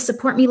wife to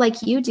support me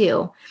like you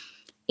do?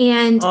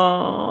 And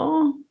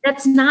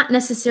that's not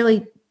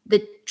necessarily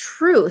the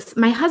truth.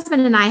 My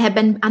husband and I have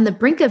been on the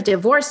brink of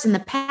divorce in the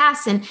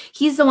past, and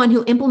he's the one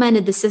who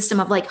implemented the system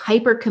of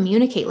hyper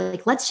communicate.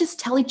 Let's just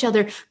tell each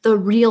other the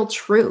real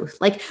truth.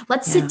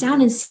 Let's sit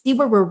down and see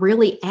where we're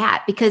really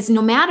at, because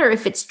no matter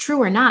if it's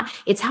true or not,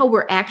 it's how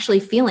we're actually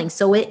feeling.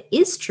 So it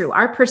is true.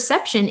 Our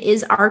perception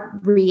is our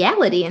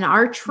reality and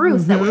our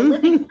truth that we're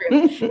living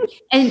through.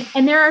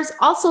 And there has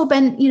also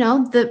been,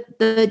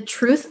 the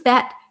truth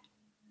that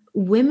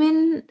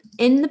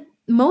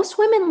most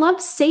women love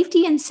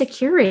safety and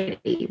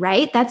security,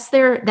 right? That's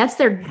their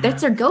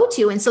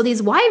go-to. And so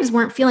these wives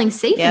weren't feeling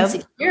safe and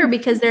secure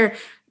because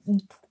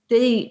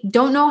they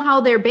don't know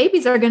how their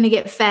babies are going to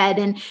get fed,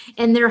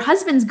 and their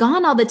husband's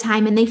gone all the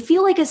time, and they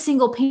feel like a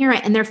single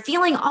parent, and they're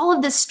feeling all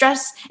of this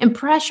stress and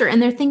pressure, and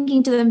they're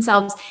thinking to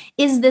themselves,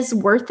 is this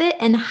worth it?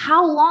 And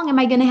how long am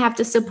I going to have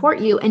to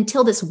support you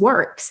until this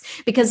works?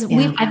 Because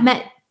I've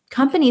met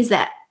companies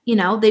that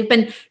they've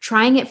been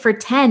trying it for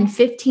 10,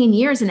 15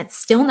 years and it's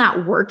still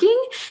not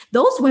working.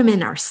 Those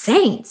women are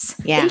saints.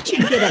 Yeah. They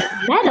should get a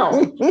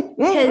medal.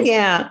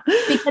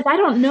 Because I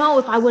don't know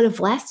if I would have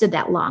lasted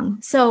that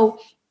long. So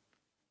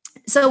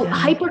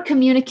hyper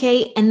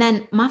communicate. And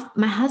then my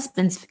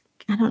husband's,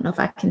 I don't know if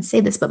I can say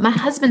this, but my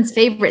husband's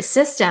favorite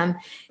system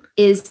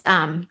is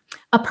a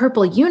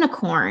purple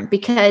unicorn,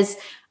 because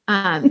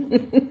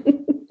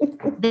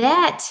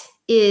that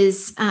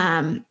is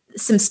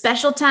some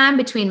special time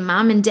between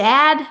mom and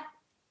dad.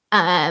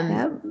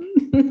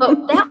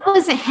 But that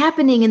wasn't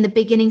happening in the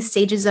beginning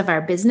stages of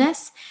our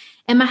business.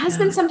 And my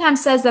husband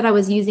sometimes says that I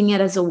was using it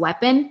as a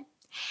weapon,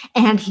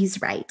 and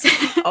he's right.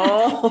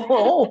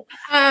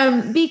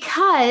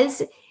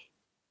 Because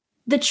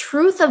the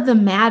truth of the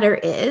matter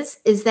is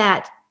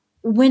that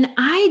when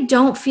I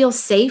don't feel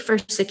safe or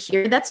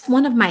secure, that's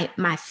one of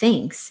my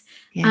things.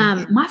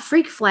 My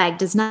freak flag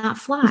does not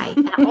fly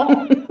at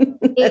all.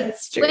 It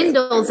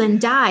dwindles and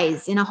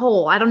dies in a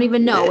hole. I don't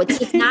even know. It's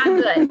just not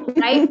good,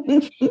 right?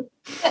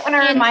 I want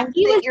to remind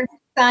you that your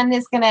son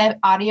is going to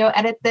audio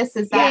edit this.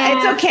 Is that? Yeah,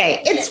 it's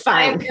okay. It's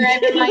fine.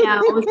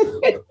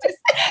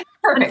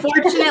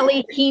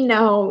 Unfortunately, he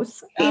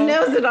knows. He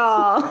knows it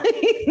all.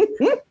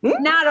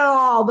 Not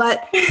all,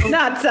 but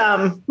not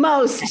some.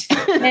 Most.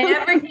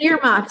 Never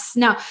earmuffs.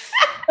 No,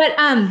 but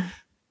I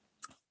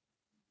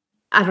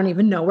don't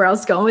even know where I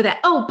was going with that.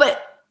 Oh,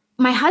 but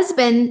my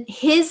husband,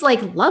 his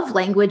love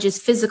language is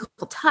physical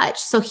touch.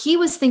 So he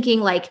was thinking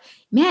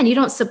man, you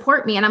don't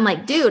support me. And I'm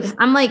like, dude,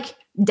 I'm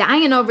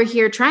dying over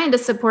here trying to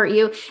support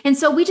you. And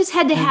so we just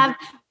had to have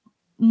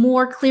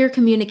more clear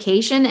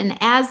communication. And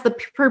as the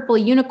purple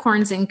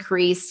unicorns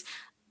increased,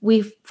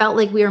 we felt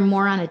like we were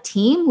more on a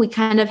team. We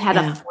kind of had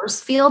a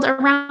force field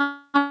around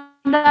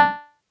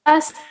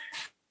us.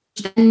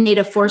 Then made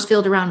a force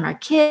field around our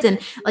kids and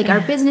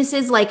our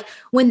businesses.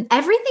 When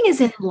everything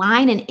is in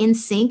line and in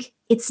sync,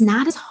 it's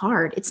not as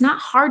hard. It's not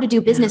hard to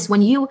do business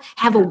when you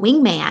have a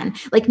wingman.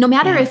 No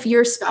matter if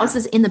your spouse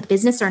is in the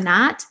business or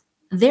not,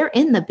 they're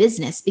in the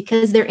business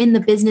because they're in the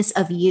business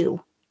of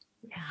you.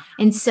 Yeah.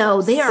 And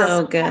so they are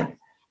so good.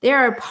 They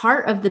are a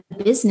part of the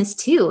business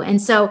too.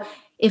 And so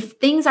if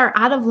things are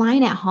out of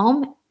line at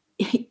home,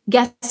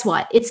 guess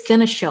what? It's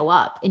going to show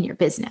up in your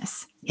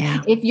business.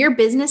 Yeah. If your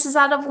business is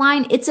out of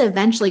line, it's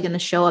eventually going to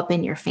show up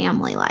in your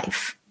family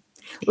life.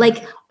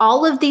 Yeah.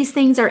 All of these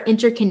things are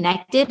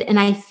interconnected. And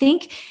I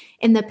think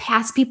in the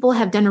past, people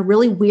have done a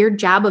really weird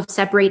job of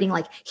separating,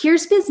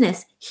 here's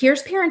business,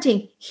 here's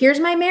parenting,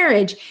 here's my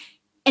marriage.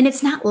 And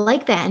it's not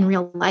like that in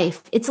real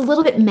life. It's a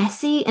little bit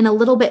messy and a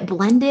little bit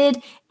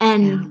blended.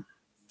 And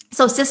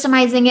so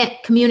systemizing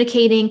it,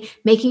 communicating,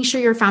 making sure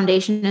your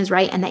foundation is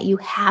right and that you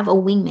have a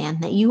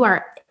wingman, that you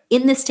are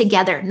in this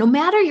together. No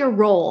matter your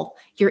role,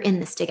 you're in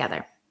this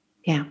together.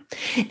 Yeah.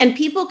 And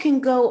people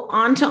can go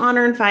on to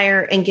Honor and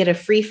Fire and get a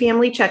free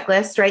family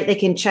checklist, right? They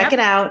can check it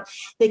out.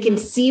 They can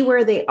see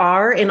where they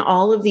are in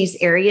all of these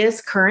areas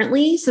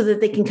currently so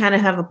that they can kind of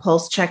have a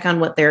pulse check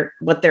on what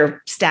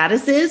their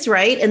status is,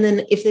 right? And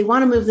then if they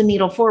want to move the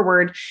needle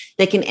forward,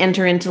 they can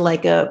enter into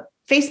a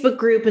Facebook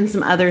group and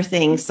some other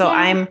things. So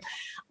I'm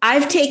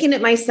I've taken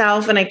it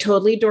myself and I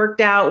totally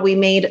dorked out. We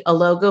made a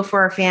logo for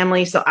our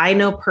family. So I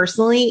know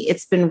personally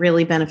it's been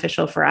really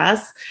beneficial for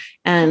us.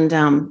 And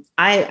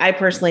I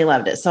personally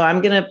loved it. So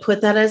I'm going to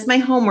put that as my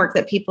homework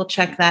that people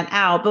check that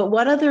out. But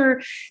what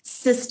other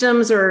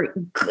systems or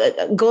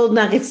gold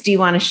nuggets do you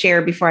want to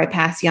share before I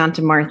pass you on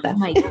to Martha? Oh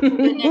my goodness.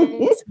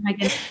 Oh my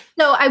goodness.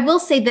 So I will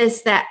say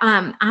this, that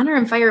Honor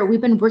and Fire,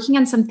 we've been working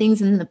on some things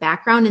in the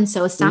background. And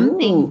so some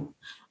things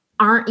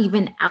aren't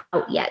even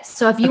out yet.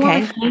 So if you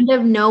want to kind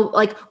of know,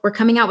 like we're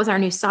coming out with our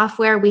new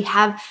software, we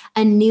have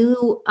a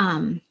new,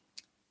 I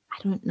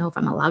don't know if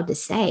I'm allowed to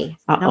say,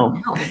 I don't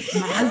know. My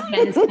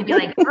husband is going to be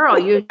like, girl,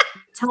 you're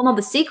telling all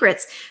the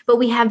secrets, but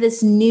we have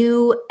this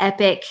new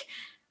epic,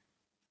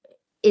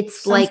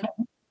 it's like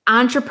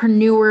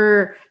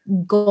entrepreneur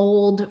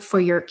gold for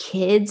your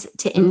kids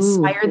to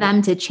inspire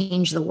them to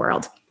change the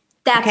world.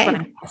 That's what I'm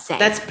going to say.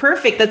 That's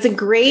perfect. That's a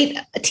great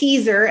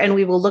teaser, and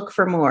we will look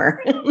for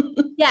more.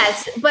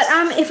 Yes. But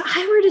if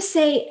I were to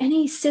say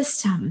any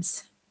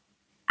systems,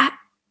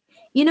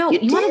 you want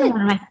to know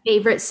one of my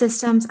favorite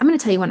systems? I'm going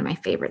to tell you one of my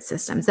favorite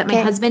systems that my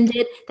husband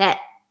did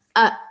that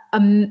a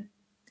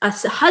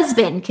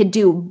husband could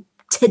do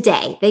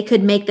today. They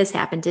could make this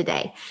happen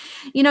today.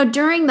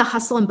 During the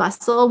hustle and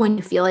bustle, when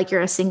you feel like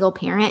you're a single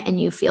parent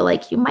and you feel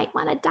like you might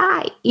want to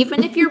die,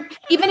 even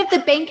if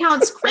the bank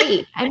account's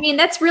great. I mean,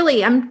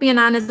 I'm being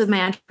honest with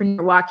my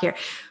entrepreneur walk here.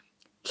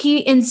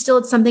 He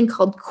instilled something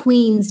called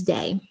Queen's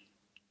Day.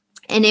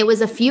 And it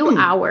was a few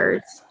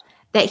hours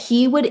that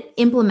he would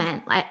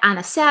implement on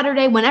a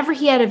Saturday, whenever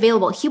he had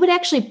available. He would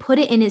actually put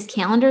it in his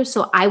calendar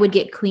so I would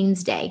get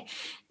Queen's Day.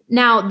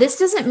 Now, this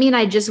doesn't mean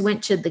I just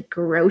went to the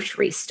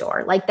grocery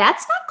store. Like,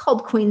 that's not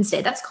called Queen's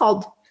Day. That's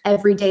called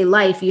everyday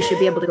life. You should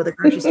be able to go to the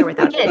grocery store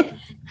without it.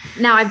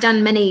 Now, I've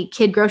done many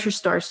kid grocery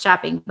stores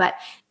shopping, but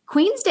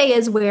Queen's Day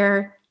is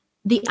where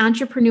the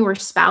entrepreneur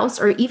spouse,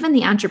 or even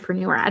the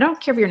entrepreneur, I don't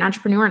care if you're an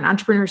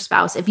entrepreneur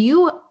spouse, if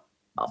your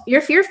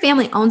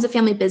family owns a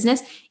family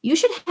business, you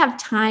should have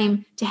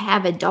time to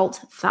have adult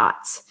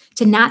thoughts,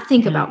 to not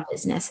think about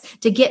business,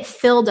 to get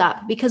filled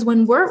up. Because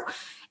when we're,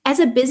 as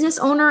a business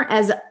owner,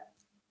 as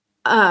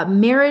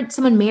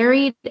someone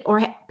married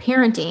or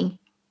parenting,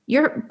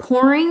 you're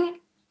pouring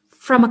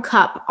from a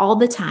cup all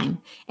the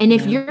time. And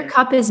if your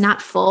cup is not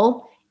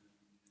full,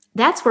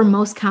 that's where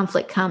most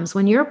conflict comes,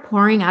 when you're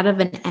pouring out of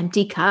an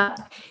empty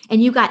cup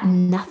and you got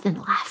nothing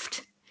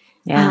left.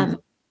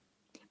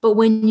 But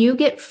when you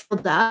get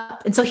filled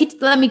up, and so he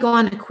let me go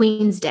on a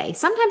Queen's Day.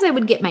 Sometimes I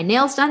would get my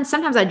nails done.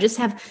 Sometimes I'd just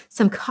have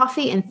some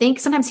coffee and think.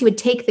 Sometimes he would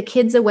take the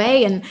kids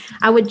away and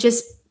I would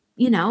just,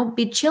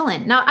 be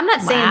chilling. Now, I'm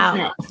not saying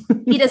that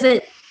he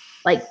doesn't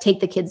take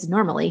the kids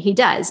normally. He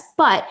does.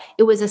 But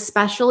it was a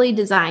specially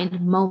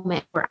designed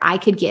moment where I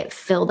could get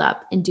filled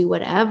up and do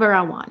whatever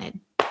I wanted.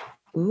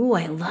 Ooh,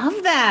 I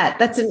love that.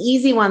 That's an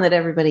easy one that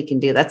everybody can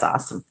do. That's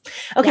awesome.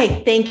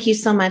 Okay. Thank you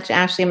so much,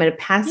 Ashley. I'm going to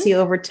pass you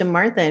over to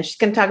Martha, and she's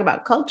going to talk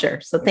about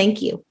culture. So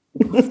thank you.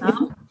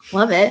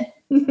 Love it.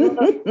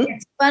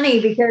 It's funny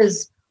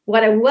because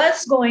what I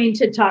was going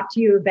to talk to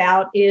you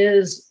about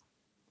is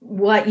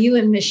what you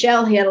and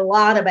Michelle had a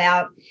lot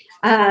about.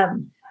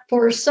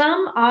 For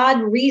some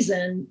odd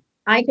reason,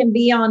 I can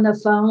be on the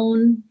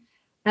phone,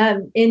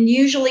 and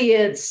usually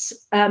it's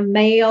a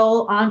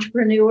male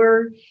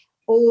entrepreneur,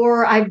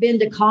 or I've been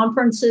to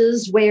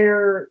conferences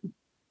where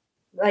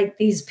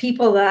these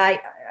people that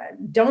I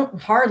don't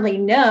hardly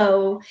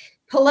know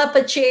pull up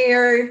a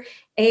chair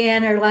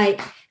and are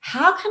like,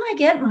 how can I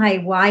get my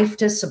wife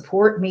to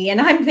support me?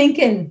 And I'm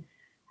thinking,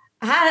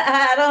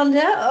 I don't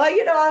know.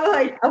 I'm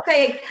like,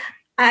 okay,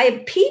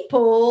 I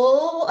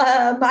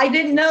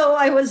didn't know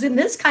I was in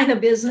this kind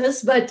of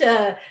business, but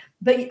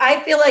I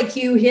feel like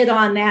you hit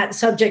on that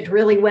subject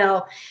really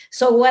well.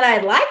 So what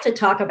I'd like to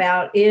talk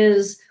about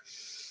is,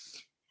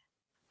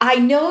 I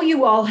know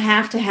you all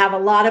have to have a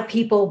lot of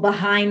people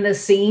behind the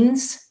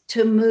scenes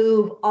to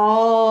move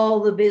all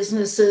the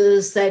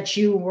businesses that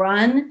you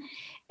run.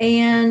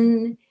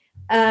 And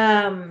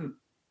there's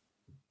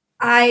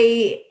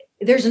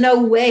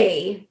no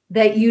way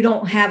that you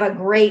don't have a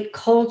great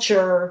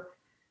culture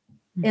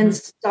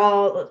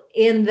installed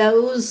in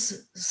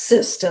those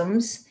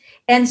systems.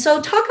 And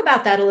so talk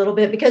about that a little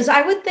bit, because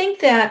I would think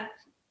that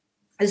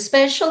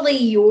especially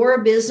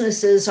your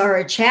businesses are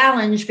a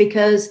challenge,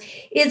 because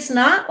it's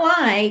not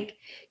like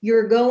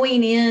you're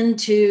going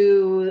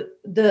into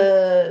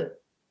the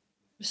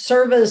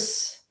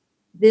service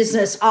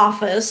business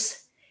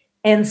office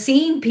and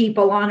seeing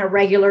people on a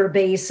regular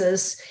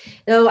basis.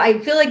 Though I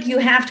feel like you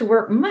have to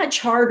work much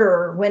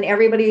harder when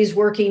everybody's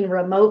working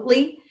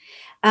remotely,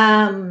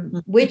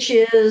 which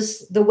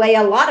is the way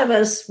a lot of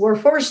us were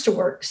forced to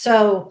work.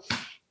 So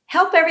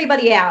help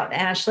everybody out,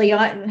 Ashley.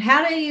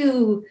 How do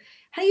you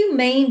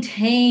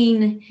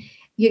maintain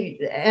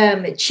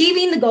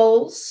achieving the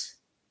goals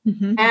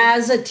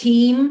as a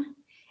team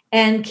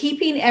and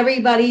keeping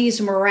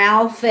everybody's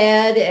morale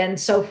fed and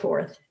so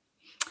forth?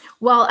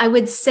 Well, I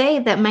would say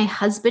that my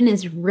husband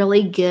is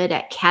really good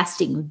at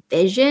casting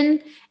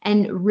vision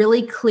and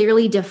really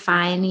clearly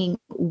defining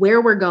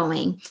where we're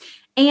going.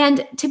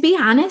 And to be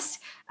honest,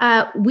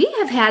 We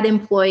have had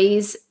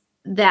employees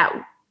that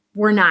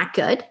were not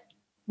good.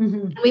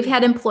 Mhm. We've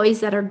had employees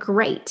that are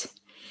great.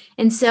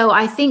 And so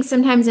I think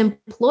sometimes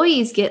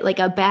employees get like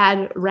a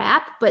bad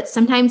rap, but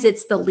sometimes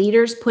it's the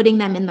leaders putting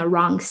them in the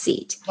wrong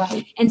seat.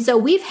 Right. And so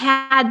we've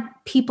had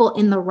people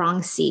in the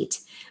wrong seat,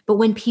 but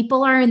when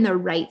people are in the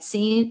right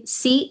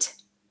seat,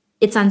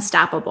 it's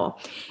unstoppable.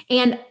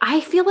 And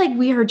I feel like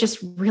we are just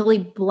really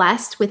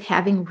blessed with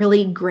having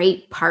really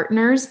great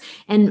partners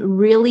and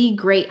really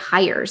great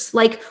hires.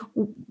 Like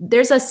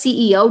there's a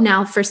CEO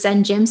now for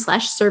Send Gym /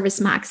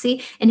 Service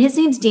Moxie, and his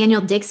name's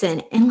Daniel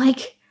Dixon. And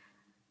like,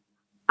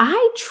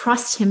 I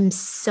trust him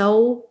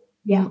so.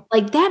 Yeah.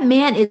 Like that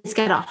man has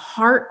got a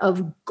heart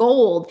of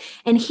gold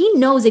and he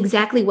knows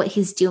exactly what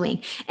he's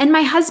doing. And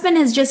my husband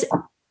is just,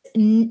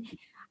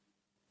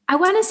 I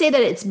want to say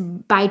that it's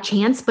by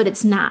chance, but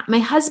it's not. My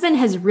husband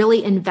has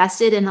really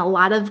invested in a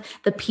lot of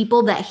the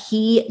people that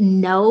he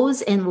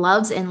knows and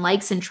loves and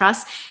likes and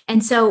trusts.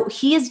 And so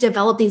he has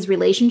developed these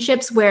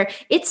relationships where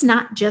it's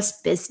not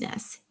just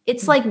business.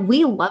 It's like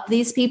we love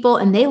these people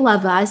and they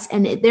love us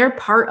and they're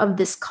part of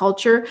this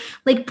culture.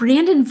 Like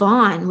Brandon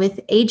Vaughn with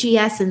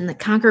AGS and the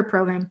Conquer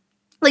program,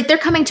 like they're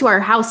coming to our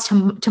house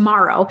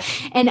tomorrow.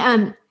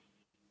 And,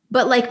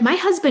 but like my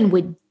husband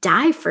would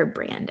die for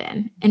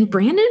Brandon and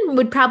Brandon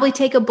would probably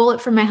take a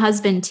bullet for my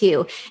husband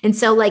too. And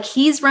so like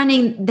he's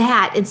running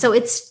that. And so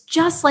it's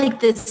just like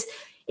this,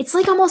 it's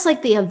like almost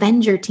like the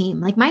Avenger team.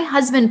 Like my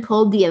husband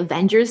pulled the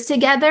Avengers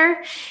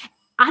together.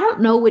 I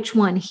don't know which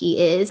one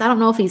he is. I don't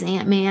know if he's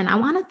Ant-Man. I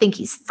want to think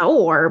he's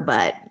Thor,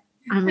 but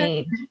I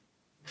mean,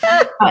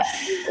 That's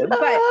good.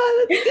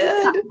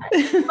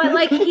 but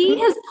like he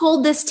has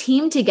pulled this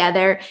team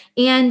together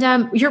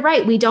and you're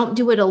right. We don't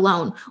do it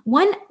alone.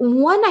 One,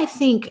 I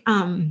think,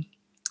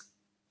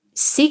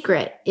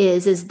 secret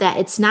is that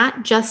it's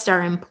not just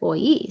our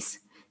employees.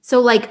 So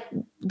like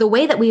the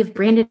way that we have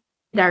branded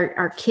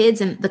our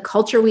kids and the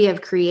culture we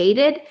have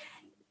created,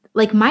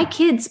 like my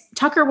kids,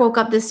 Tucker woke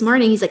up this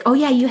morning. He's like, oh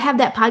yeah, you have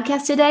that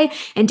podcast today.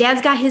 And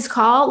dad's got his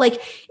call.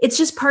 Like, it's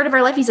just part of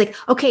our life. He's like,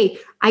 okay,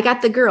 I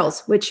got the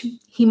girls, which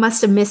he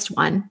must've missed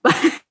one,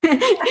 but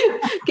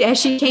yeah,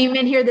 she came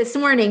in here this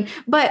morning,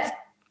 but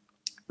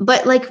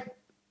like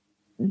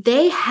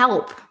they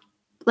help.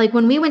 Like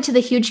when we went to the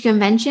huge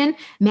convention,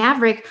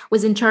 Maverick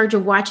was in charge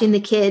of watching the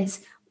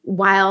kids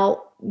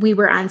while we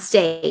were on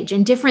stage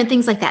and different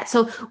things like that.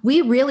 So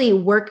we really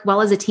work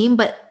well as a team,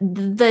 but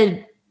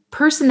the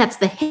person that's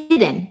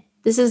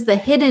this is the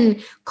hidden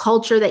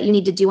culture that you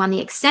need to do on the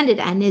extended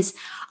end is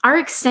our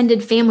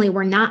extended family.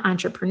 We're not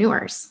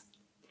entrepreneurs,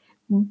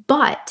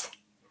 but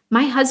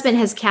my husband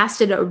has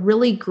casted a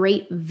really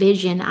great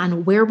vision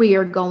on where we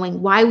are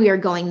going, why we are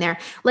going there.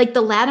 Like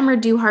the Latimer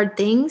Do Hard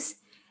Things.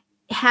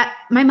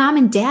 My mom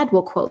and dad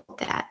will quote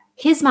that.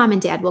 His mom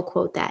and dad will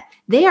quote that.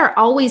 They are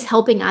always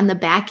helping on the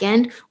back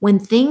end when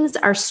things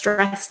are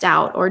stressed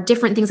out or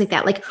different things like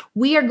that. Like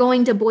we are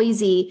going to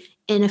Boise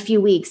in a few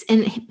weeks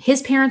and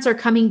his parents are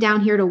coming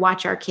down here to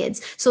watch our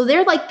kids. So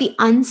they're like the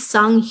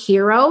unsung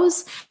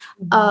heroes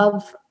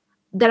of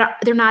that.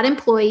 They're not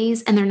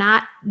employees and they're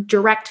not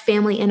direct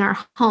family in our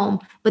home,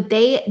 but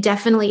they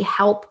definitely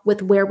help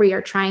with where we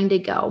are trying to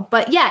go.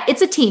 But yeah,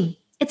 it's a team.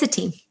 It's a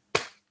team.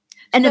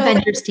 An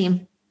Avengers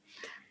team.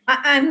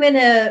 I'm going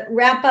to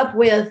wrap up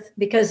with,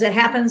 because it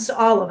happens to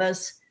all of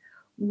us,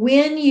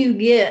 when you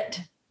get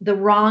the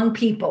wrong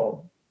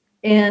people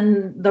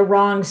in the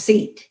wrong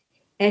seat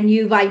and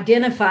you've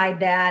identified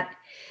that,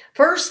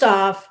 first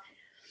off,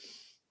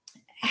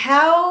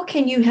 how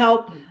can you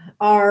help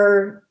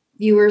our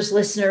viewers,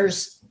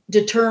 listeners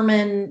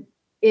determine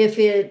if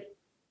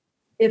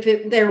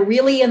they're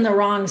really in the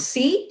wrong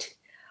seat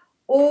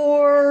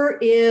or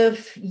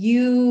if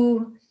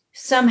you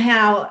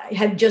somehow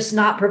have just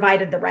not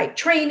provided the right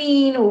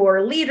training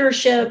or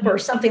leadership or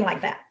something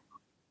like that?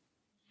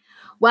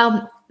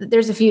 Well,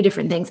 there's a few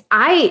different things.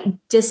 I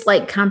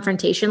dislike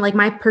confrontation. Like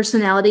my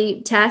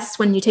personality test,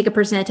 when you take a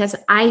personality test,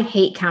 I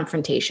hate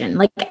confrontation.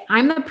 Like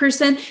I'm the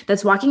person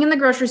that's walking in the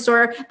grocery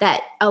store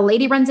that a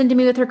lady runs into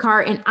me with her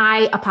car and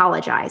I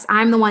apologize.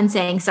 I'm the one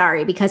saying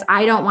sorry because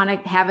I don't want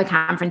to have a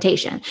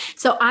confrontation.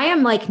 So I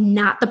am like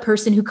not the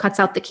person who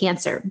cuts out the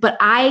cancer, but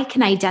I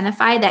can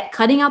identify that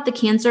cutting out the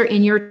cancer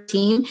in your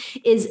team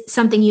is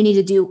something you need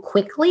to do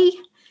quickly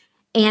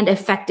and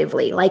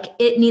effectively. Like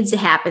it needs to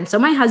happen. So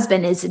my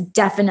husband is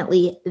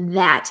definitely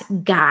that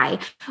guy.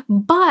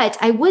 But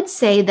I would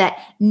say that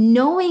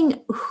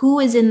knowing who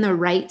is in the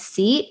right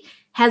seat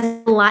has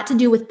a lot to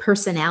do with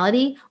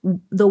personality,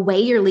 the way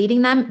you're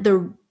leading them,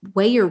 the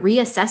way you're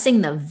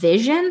reassessing the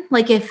vision.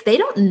 Like if they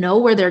don't know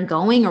where they're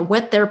going or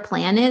what their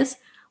plan is,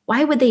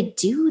 why would they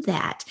do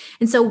that?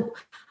 And so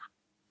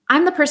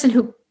I'm the person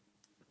who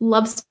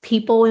loves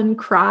people and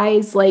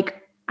cries.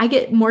 Like I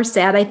get more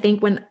sad, I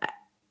think, when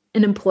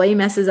an employee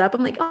messes up.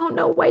 I'm like, oh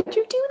no, why'd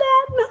you do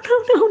that?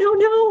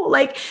 No.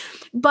 Like,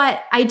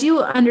 but I do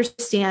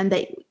understand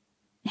that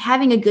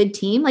having a good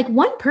team, like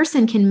one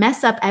person can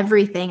mess up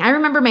everything. I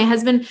remember my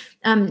husband,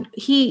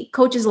 he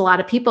coaches a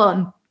lot of people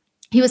and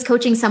he was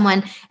coaching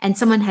someone and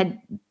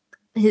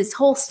his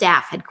whole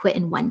staff had quit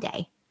in one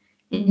day.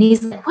 And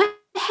he's like, what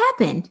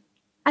happened?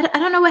 I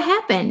don't know what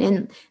happened.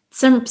 And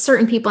some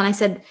certain people, and I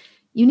said,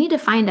 you need to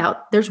find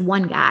out there's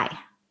one guy.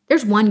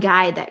 There's one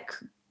guy that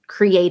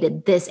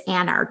created this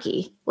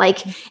anarchy.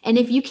 Like, and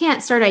if you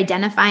can't start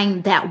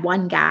identifying that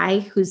one guy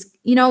who's,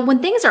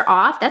 when things are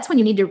off, that's when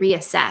you need to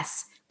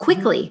reassess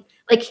quickly.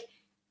 Like,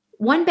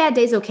 one bad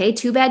day is okay.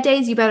 2 bad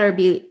days, you better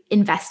be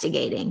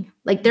investigating.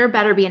 Like, there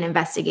better be an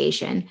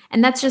investigation.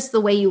 And that's just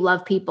the way you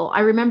love people.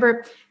 I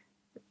remember,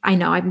 I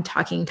know I'm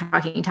talking,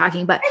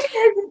 but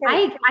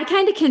I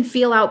kind of can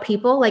feel out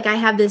people. Like, I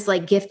have this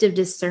like gift of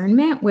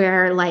discernment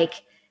where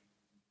like,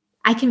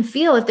 I can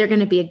feel if they're going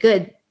to be a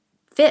good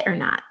fit or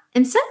not.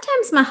 And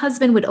sometimes my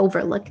husband would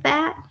overlook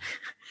that.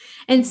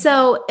 And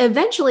so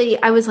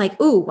eventually I was like,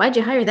 ooh, why'd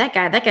you hire that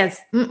guy? That guy's,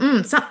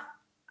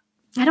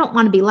 I don't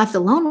want to be left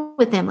alone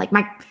with him. Like,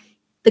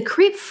 the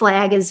creep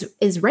flag is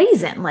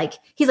raising. Like,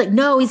 he's like,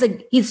 no,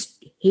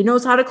 he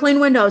knows how to clean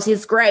windows.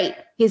 He's great.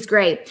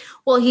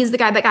 Well, he's the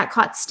guy that got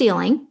caught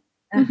stealing.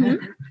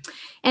 Mm-hmm.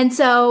 And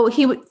so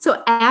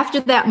after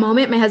that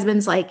moment, my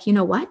husband's like, you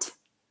know what?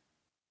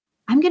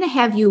 I'm going to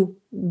have you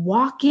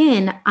walk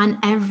in on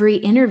every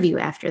interview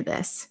after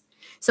this.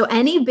 So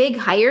any big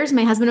hires,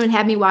 my husband would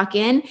have me walk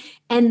in,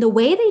 and the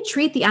way they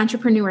treat the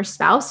entrepreneur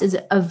spouse is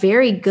a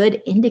very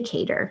good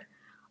indicator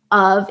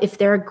of if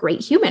they're a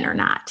great human or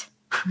not.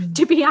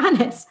 To be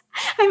honest,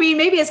 I mean,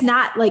 maybe it's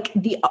not like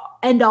the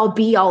end all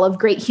be all of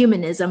great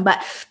humanism,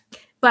 but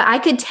I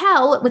could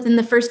tell within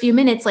the first few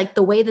minutes, like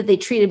the way that they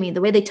treated me, the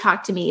way they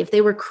talked to me, if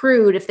they were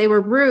crude, if they were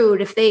rude,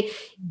 if they,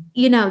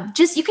 you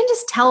can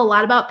just tell a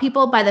lot about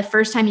people by the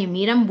first time you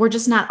meet them. We're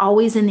just not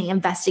always in the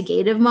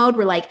investigative mode.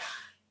 We're like,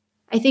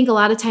 I think a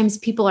lot of times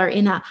people are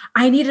in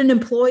I need an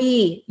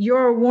employee.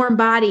 You're a warm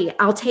body.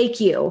 I'll take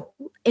you.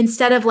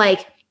 Instead of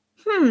like,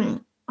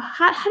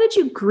 how did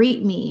you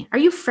greet me? Are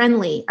you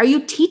friendly? Are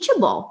you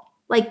teachable?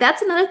 Like,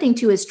 that's another thing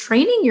too, is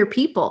training your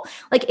people,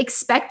 like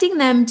expecting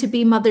them to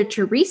be Mother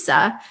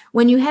Teresa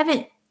when you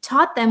haven't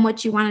taught them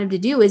what you want them to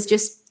do is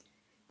just,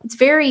 it's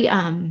very,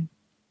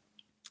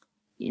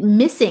 you're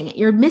missing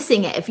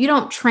it. If you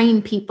don't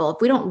train people,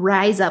 if we don't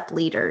rise up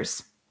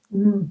leaders,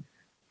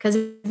 because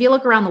if you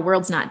look around, the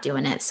world's not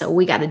doing it. So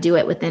we got to do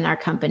it within our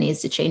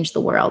companies to change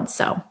the world.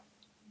 So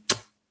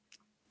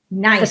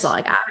nice. That's all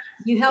I got.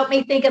 You helped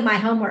me think of my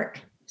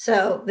homework.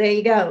 So there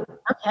you go.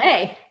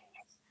 Okay.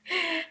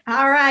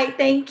 All right.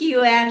 Thank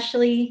you,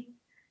 Ashley.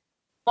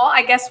 Well,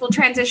 I guess we'll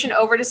transition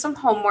over to some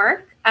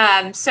homework.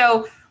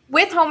 So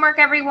with homework,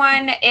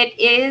 everyone,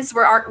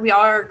 we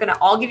are going to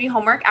all give you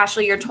homework.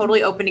 Ashley, you're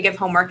totally open to give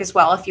homework as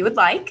well if you would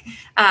like.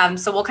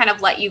 So we'll kind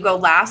of let you go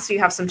last so you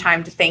have some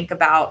time to think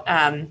about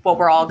what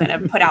we're all going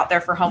to put out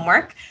there for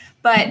homework.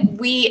 But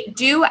we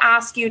do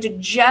ask you to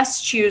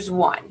just choose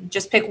one.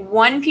 Just pick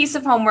one piece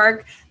of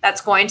homework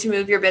that's going to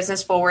move your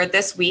business forward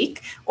this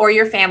week or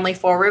your family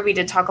forward. We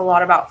did talk a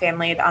lot about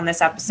family on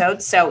this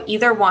episode. So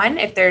either one,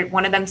 if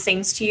one of them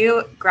sings to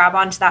you, grab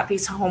onto that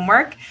piece of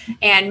homework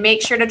and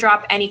make sure to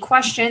drop any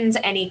questions,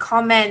 any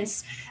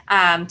comments,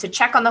 to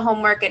check on the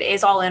homework. It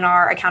is all in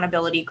our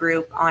accountability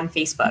group on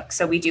Facebook.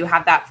 So we do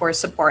have that for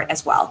support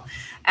as well.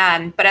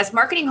 But as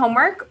marketing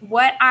homework,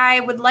 what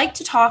I would like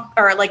to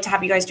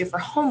have you guys do for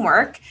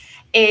homework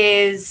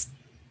is,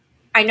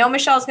 I know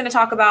Michelle is going to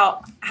talk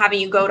about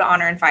having you go to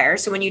Honor and Fire.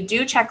 So when you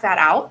do check that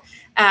out,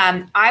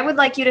 I would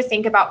like you to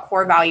think about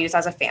core values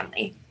as a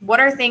family.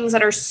 What are things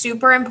that are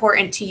super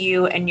important to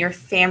you and your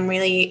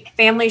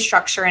family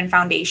structure and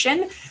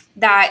foundation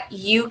that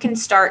you can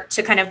start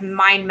to kind of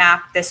mind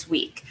map this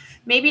week?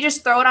 Maybe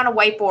just throw it on a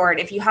whiteboard.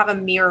 If you have a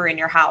mirror in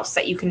your house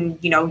that you can,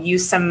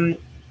 use some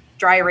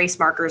dry erase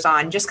markers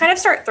on, just kind of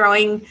start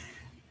throwing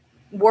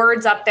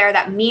words up there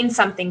that mean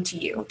something to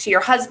you, to your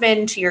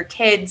husband, to your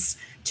kids,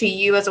 to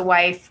you as a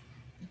wife,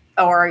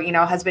 or,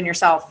 husband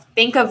yourself.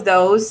 Think of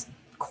those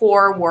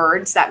core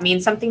words that mean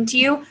something to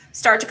you,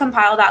 start to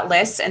compile that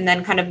list, and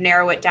then kind of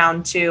narrow it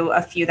down to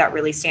a few that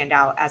really stand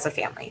out as a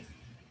family.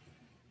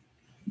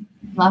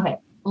 Love it.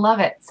 Love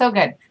it. So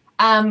good.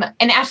 And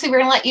Ashley, we're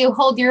going to let you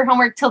hold your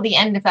homework till the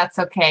end, if that's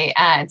okay.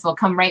 So we'll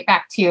come right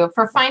back to you.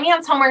 For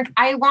finance homework,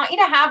 I want you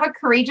to have a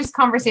courageous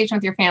conversation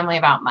with your family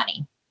about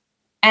money.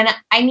 And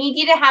I need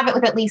you to have it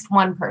with at least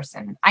one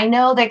person. I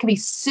know that can be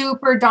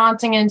super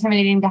daunting and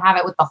intimidating to have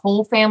it with the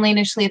whole family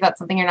initially. If that's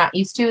something you're not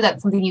used to,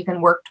 that's something you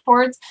can work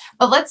towards.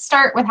 But let's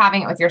start with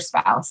having it with your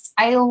spouse.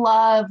 I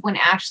love when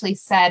Ashley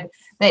said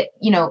that,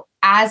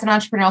 as an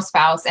entrepreneurial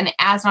spouse and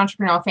as an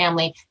entrepreneurial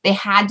family, they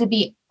had to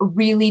be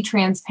really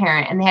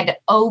transparent and they had to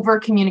over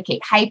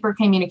communicate, hyper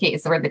communicate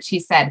is the word that she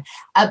said,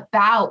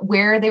 about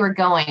where they were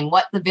going,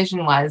 what the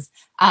vision was.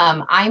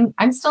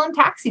 I'm still in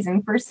tax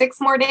season for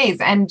 6 more days,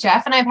 and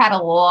Jeff and I've had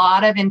a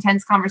lot of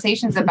intense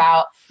conversations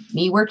about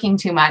me working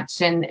too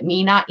much and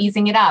me not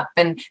easing it up.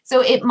 And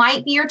so it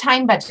might be your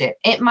time budget.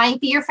 It might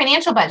be your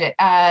financial budget.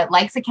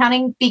 Likes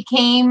Accounting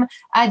became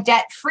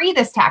debt free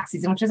this tax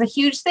season, which is a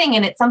huge thing.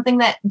 And it's something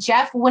that that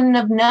Jeff wouldn't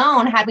have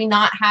known had we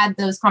not had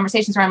those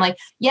conversations where I'm like,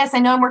 yes, I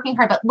know I'm working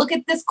hard, but look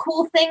at this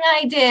cool thing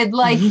I did.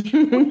 Like, we did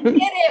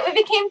it.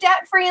 We became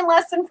debt free in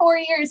less than 4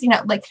 years,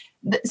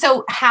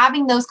 so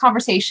having those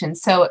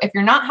conversations. So if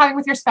you're not having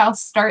with your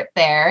spouse, start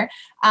there.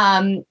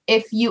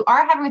 If you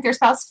are having with your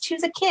spouse,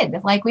 choose a kid.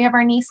 Like, we have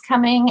our niece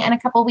coming in a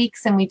couple of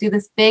weeks, and we do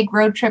this big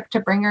road trip to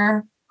bring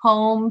her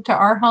home to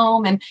our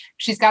home, and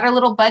she's got her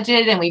little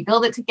budget and we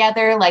build it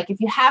together. Like, if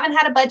you haven't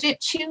had a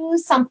budget,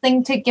 choose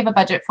something to give a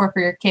budget for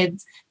your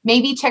kids.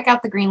 Maybe check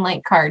out the green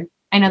light card.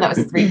 I know that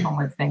was 3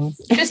 homework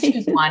things. Just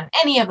choose one.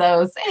 Any of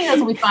those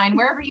will be fine.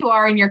 Wherever you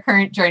are in your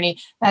current journey,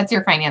 that's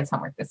your finance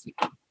homework this week.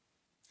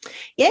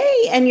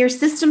 Yay. And your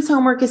systems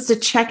homework is to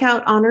check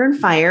out Honor and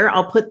Fire.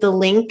 I'll put the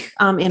link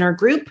in our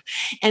group,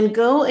 and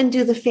go and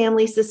do the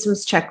family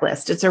systems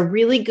checklist. It's a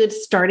really good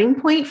starting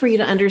point for you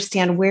to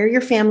understand where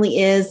your family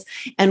is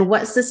and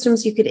what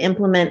systems you could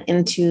implement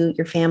into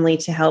your family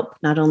to help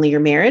not only your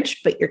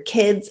marriage, but your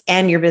kids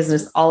and your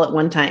business all at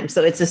one time.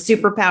 So it's a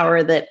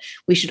superpower that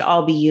we should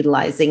all be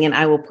utilizing. And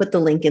I will put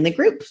the link in the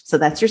group. So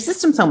that's your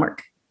systems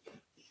homework.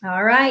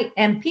 All right.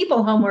 And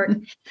people homework.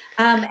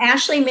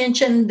 Ashley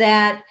mentioned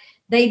that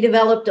they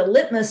developed a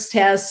litmus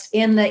test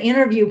in the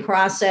interview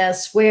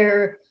process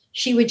where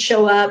she would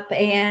show up,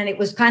 and it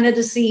was kind of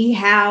to see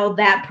how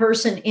that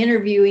person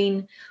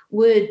interviewing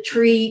would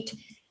treat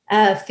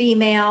a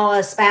female,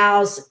 a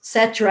spouse,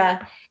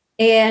 etc.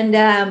 And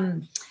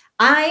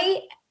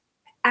I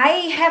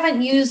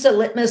haven't used a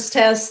litmus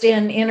test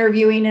in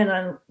interviewing in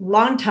a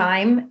long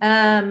time,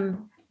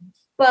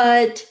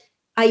 but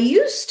I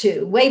used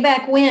to way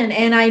back when,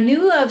 and I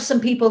knew of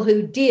some people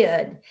who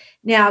did.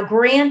 Now,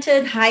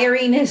 granted,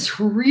 hiring is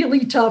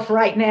really tough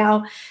right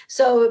now,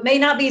 so it may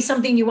not be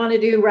something you want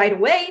to do right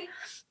away,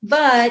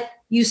 but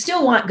you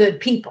still want good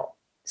people.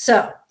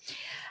 So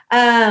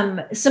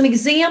some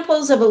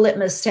examples of a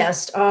litmus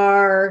test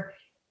are,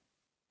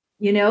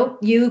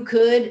 you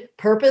could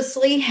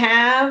purposely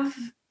have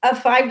a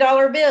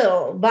 $5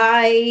 bill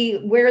by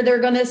where they're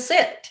going to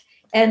sit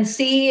and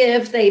see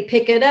if they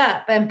pick it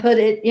up and put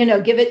it,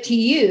 give it to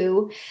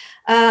you,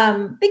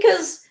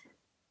 because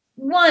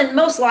one,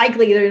 most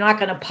likely they're not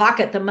going to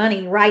pocket the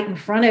money right in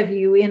front of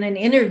you in an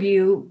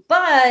interview,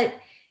 but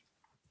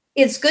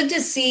it's good to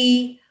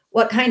see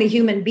what kind of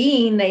human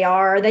being they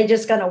are. Are they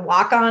just going to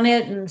walk on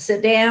it and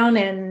sit down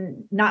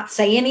and not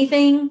say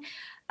anything?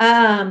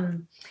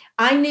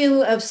 I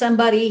knew of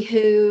somebody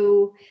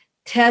who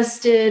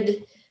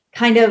tested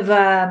kind of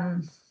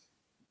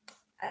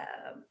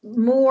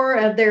more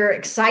of their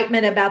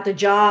excitement about the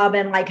job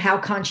and like how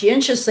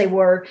conscientious they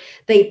were.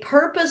 They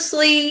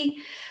purposely,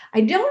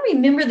 I don't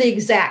remember the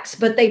exacts,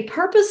 but they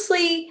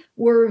purposely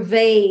were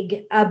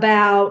vague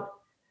about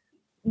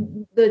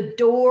the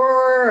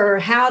door or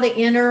how to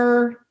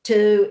enter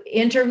to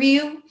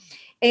interview.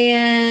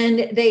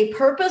 And they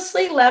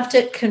purposely left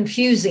it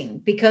confusing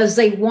because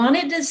they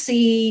wanted to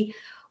see,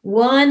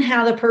 one,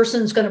 how the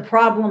person's going to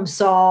problem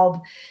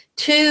solve,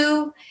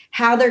 two,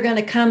 how they're going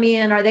to come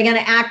in. Are they going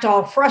to act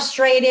all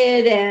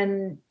frustrated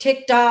and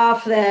ticked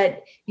off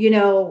that,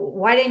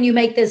 why didn't you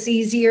make this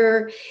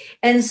easier?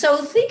 And so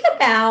think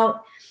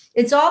about,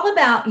 it's all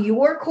about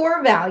your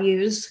core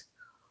values.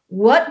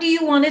 What do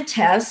you want to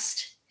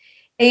test?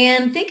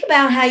 And think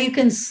about how you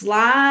can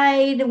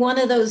slide one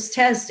of those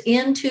tests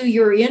into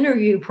your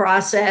interview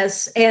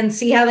process and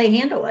see how they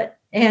handle it.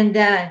 And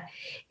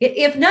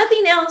if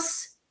nothing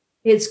else,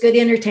 it's good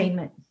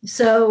entertainment.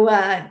 So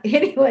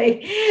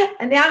anyway,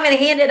 and now I'm going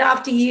to hand it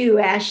off to you,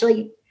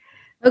 Ashley.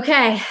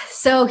 Okay,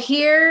 so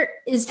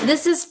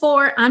this is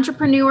for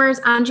entrepreneur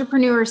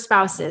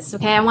spouses.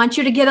 Okay, I want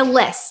you to get a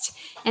list.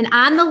 And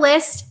on the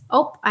list,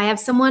 I have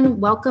someone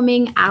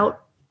welcoming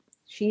out.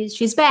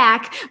 She's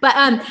back. But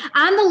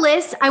on the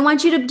list, I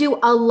want you to do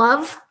a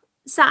love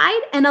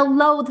side and a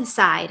loathe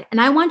side.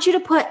 And I want you to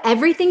put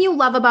everything you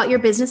love about your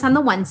business on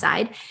the one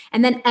side,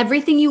 and then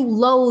everything you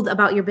loathe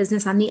about your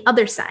business on the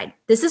other side.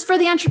 This is for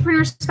the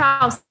entrepreneur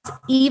spouse,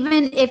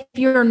 even if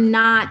you're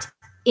not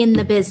in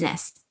the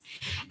business.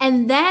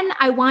 And then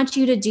I want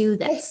you to do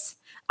this.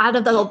 Out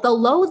of the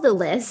loathe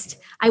list,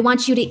 I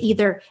want you to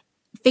either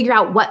figure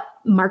out what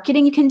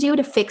marketing you can do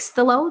to fix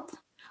the loathe,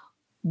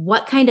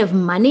 what kind of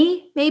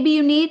money maybe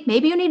you need.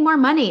 Maybe you need more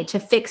money to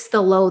fix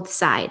the loathe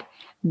side.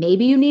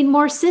 Maybe you need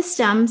more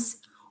systems,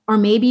 or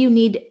maybe you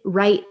need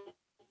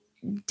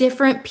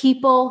different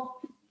people,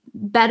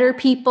 better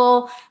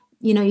people.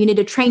 You need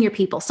to train your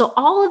people. So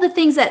all of the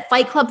things that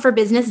Fight Club for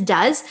Business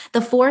does,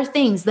 the 4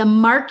 things, the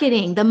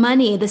marketing, the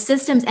money, the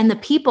systems, and the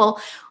people,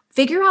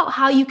 figure out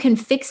how you can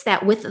fix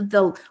that with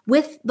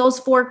those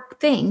 4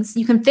 things.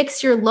 You can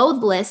fix your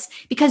loathe list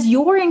because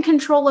you're in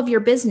control of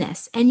your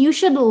business, and you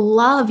should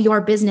love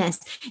your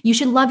business. You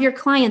should love your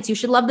clients. You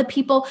should love the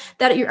people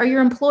that are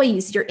your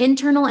employees, your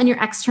internal and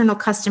your external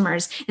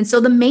customers. And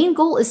so the main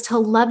goal is to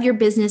love your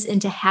business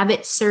and to have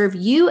it serve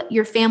you,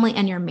 your family,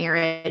 and your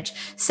marriage.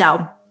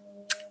 So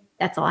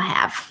that's all I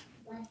have.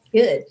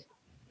 Good.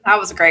 That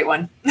was a great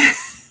one.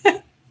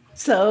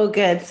 So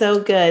good.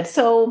 So good.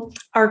 So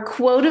our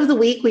quote of the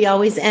week, we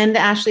always end,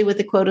 Ashley, with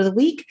the quote of the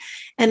week,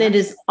 and it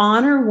is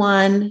honor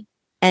one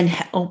and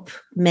help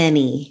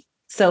many.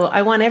 So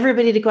I want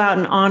everybody to go out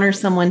and honor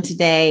someone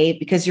today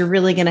because you're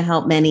really going to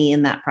help many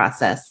in that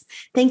process.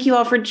 Thank you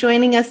all for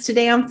joining us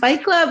today on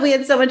Fight Club. We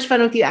had so much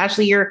fun with you,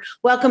 Ashley. You're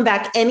welcome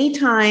back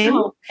anytime.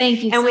 Oh,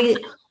 thank you. And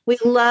we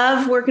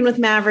love working with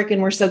Maverick,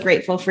 and we're so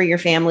grateful for your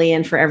family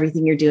and for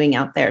everything you're doing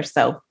out there.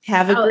 So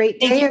have a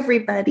great day,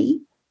 everybody.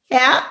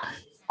 Yeah.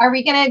 Are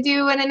we going to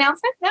do an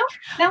announcement?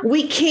 No.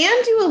 We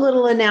can do a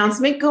little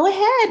announcement. Go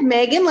ahead,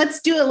 Megan.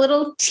 Let's do a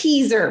little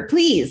teaser,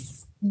 please.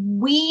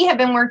 We have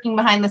been working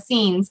behind the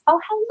scenes. Oh,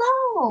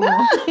 hello.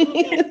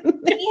 We have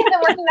been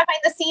working behind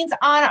the scenes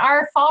on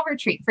our fall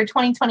retreat for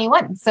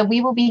 2021. So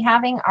we will be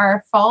having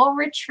our fall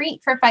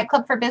retreat for Fight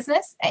Club for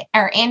Business.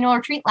 Our annual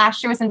retreat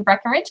last year was in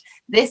Breckenridge.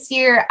 This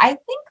year, I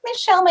think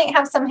Michelle might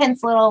have some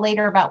hints a little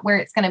later about where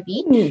it's going to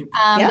be.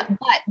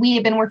 But we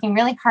have been working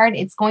really hard.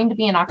 It's going to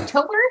be in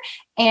October,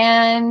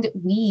 and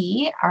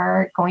we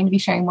are going to be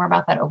sharing more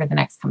about that over the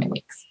next coming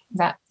weeks.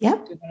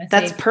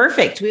 That's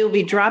perfect. We will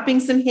be dropping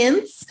some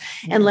hints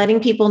and letting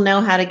people know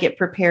how to get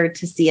prepared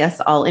to see us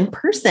all in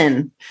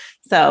person.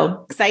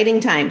 So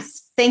exciting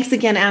times. Thanks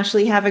again,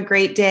 Ashley. Have a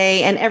great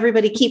day. And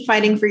everybody keep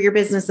fighting for your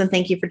business. And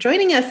thank you for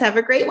joining us. Have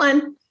a great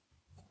one.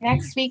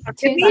 Next week.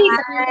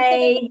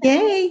 Bye.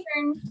 Yay.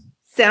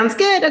 Sounds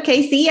good.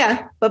 Okay. See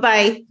ya.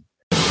 Bye-bye.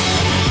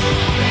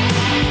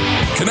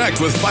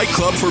 Connect with Fight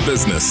Club for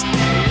Business.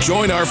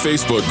 Join our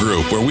Facebook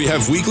group where we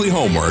have weekly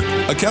homework,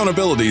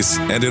 accountabilities,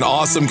 and an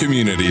awesome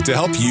community to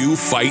help you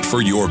fight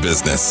for your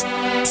business.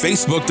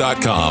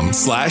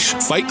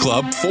 Facebook.com/Fight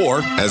Club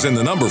 4, as in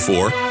the number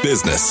 4,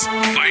 business.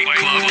 Fight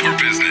Club for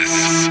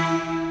Business.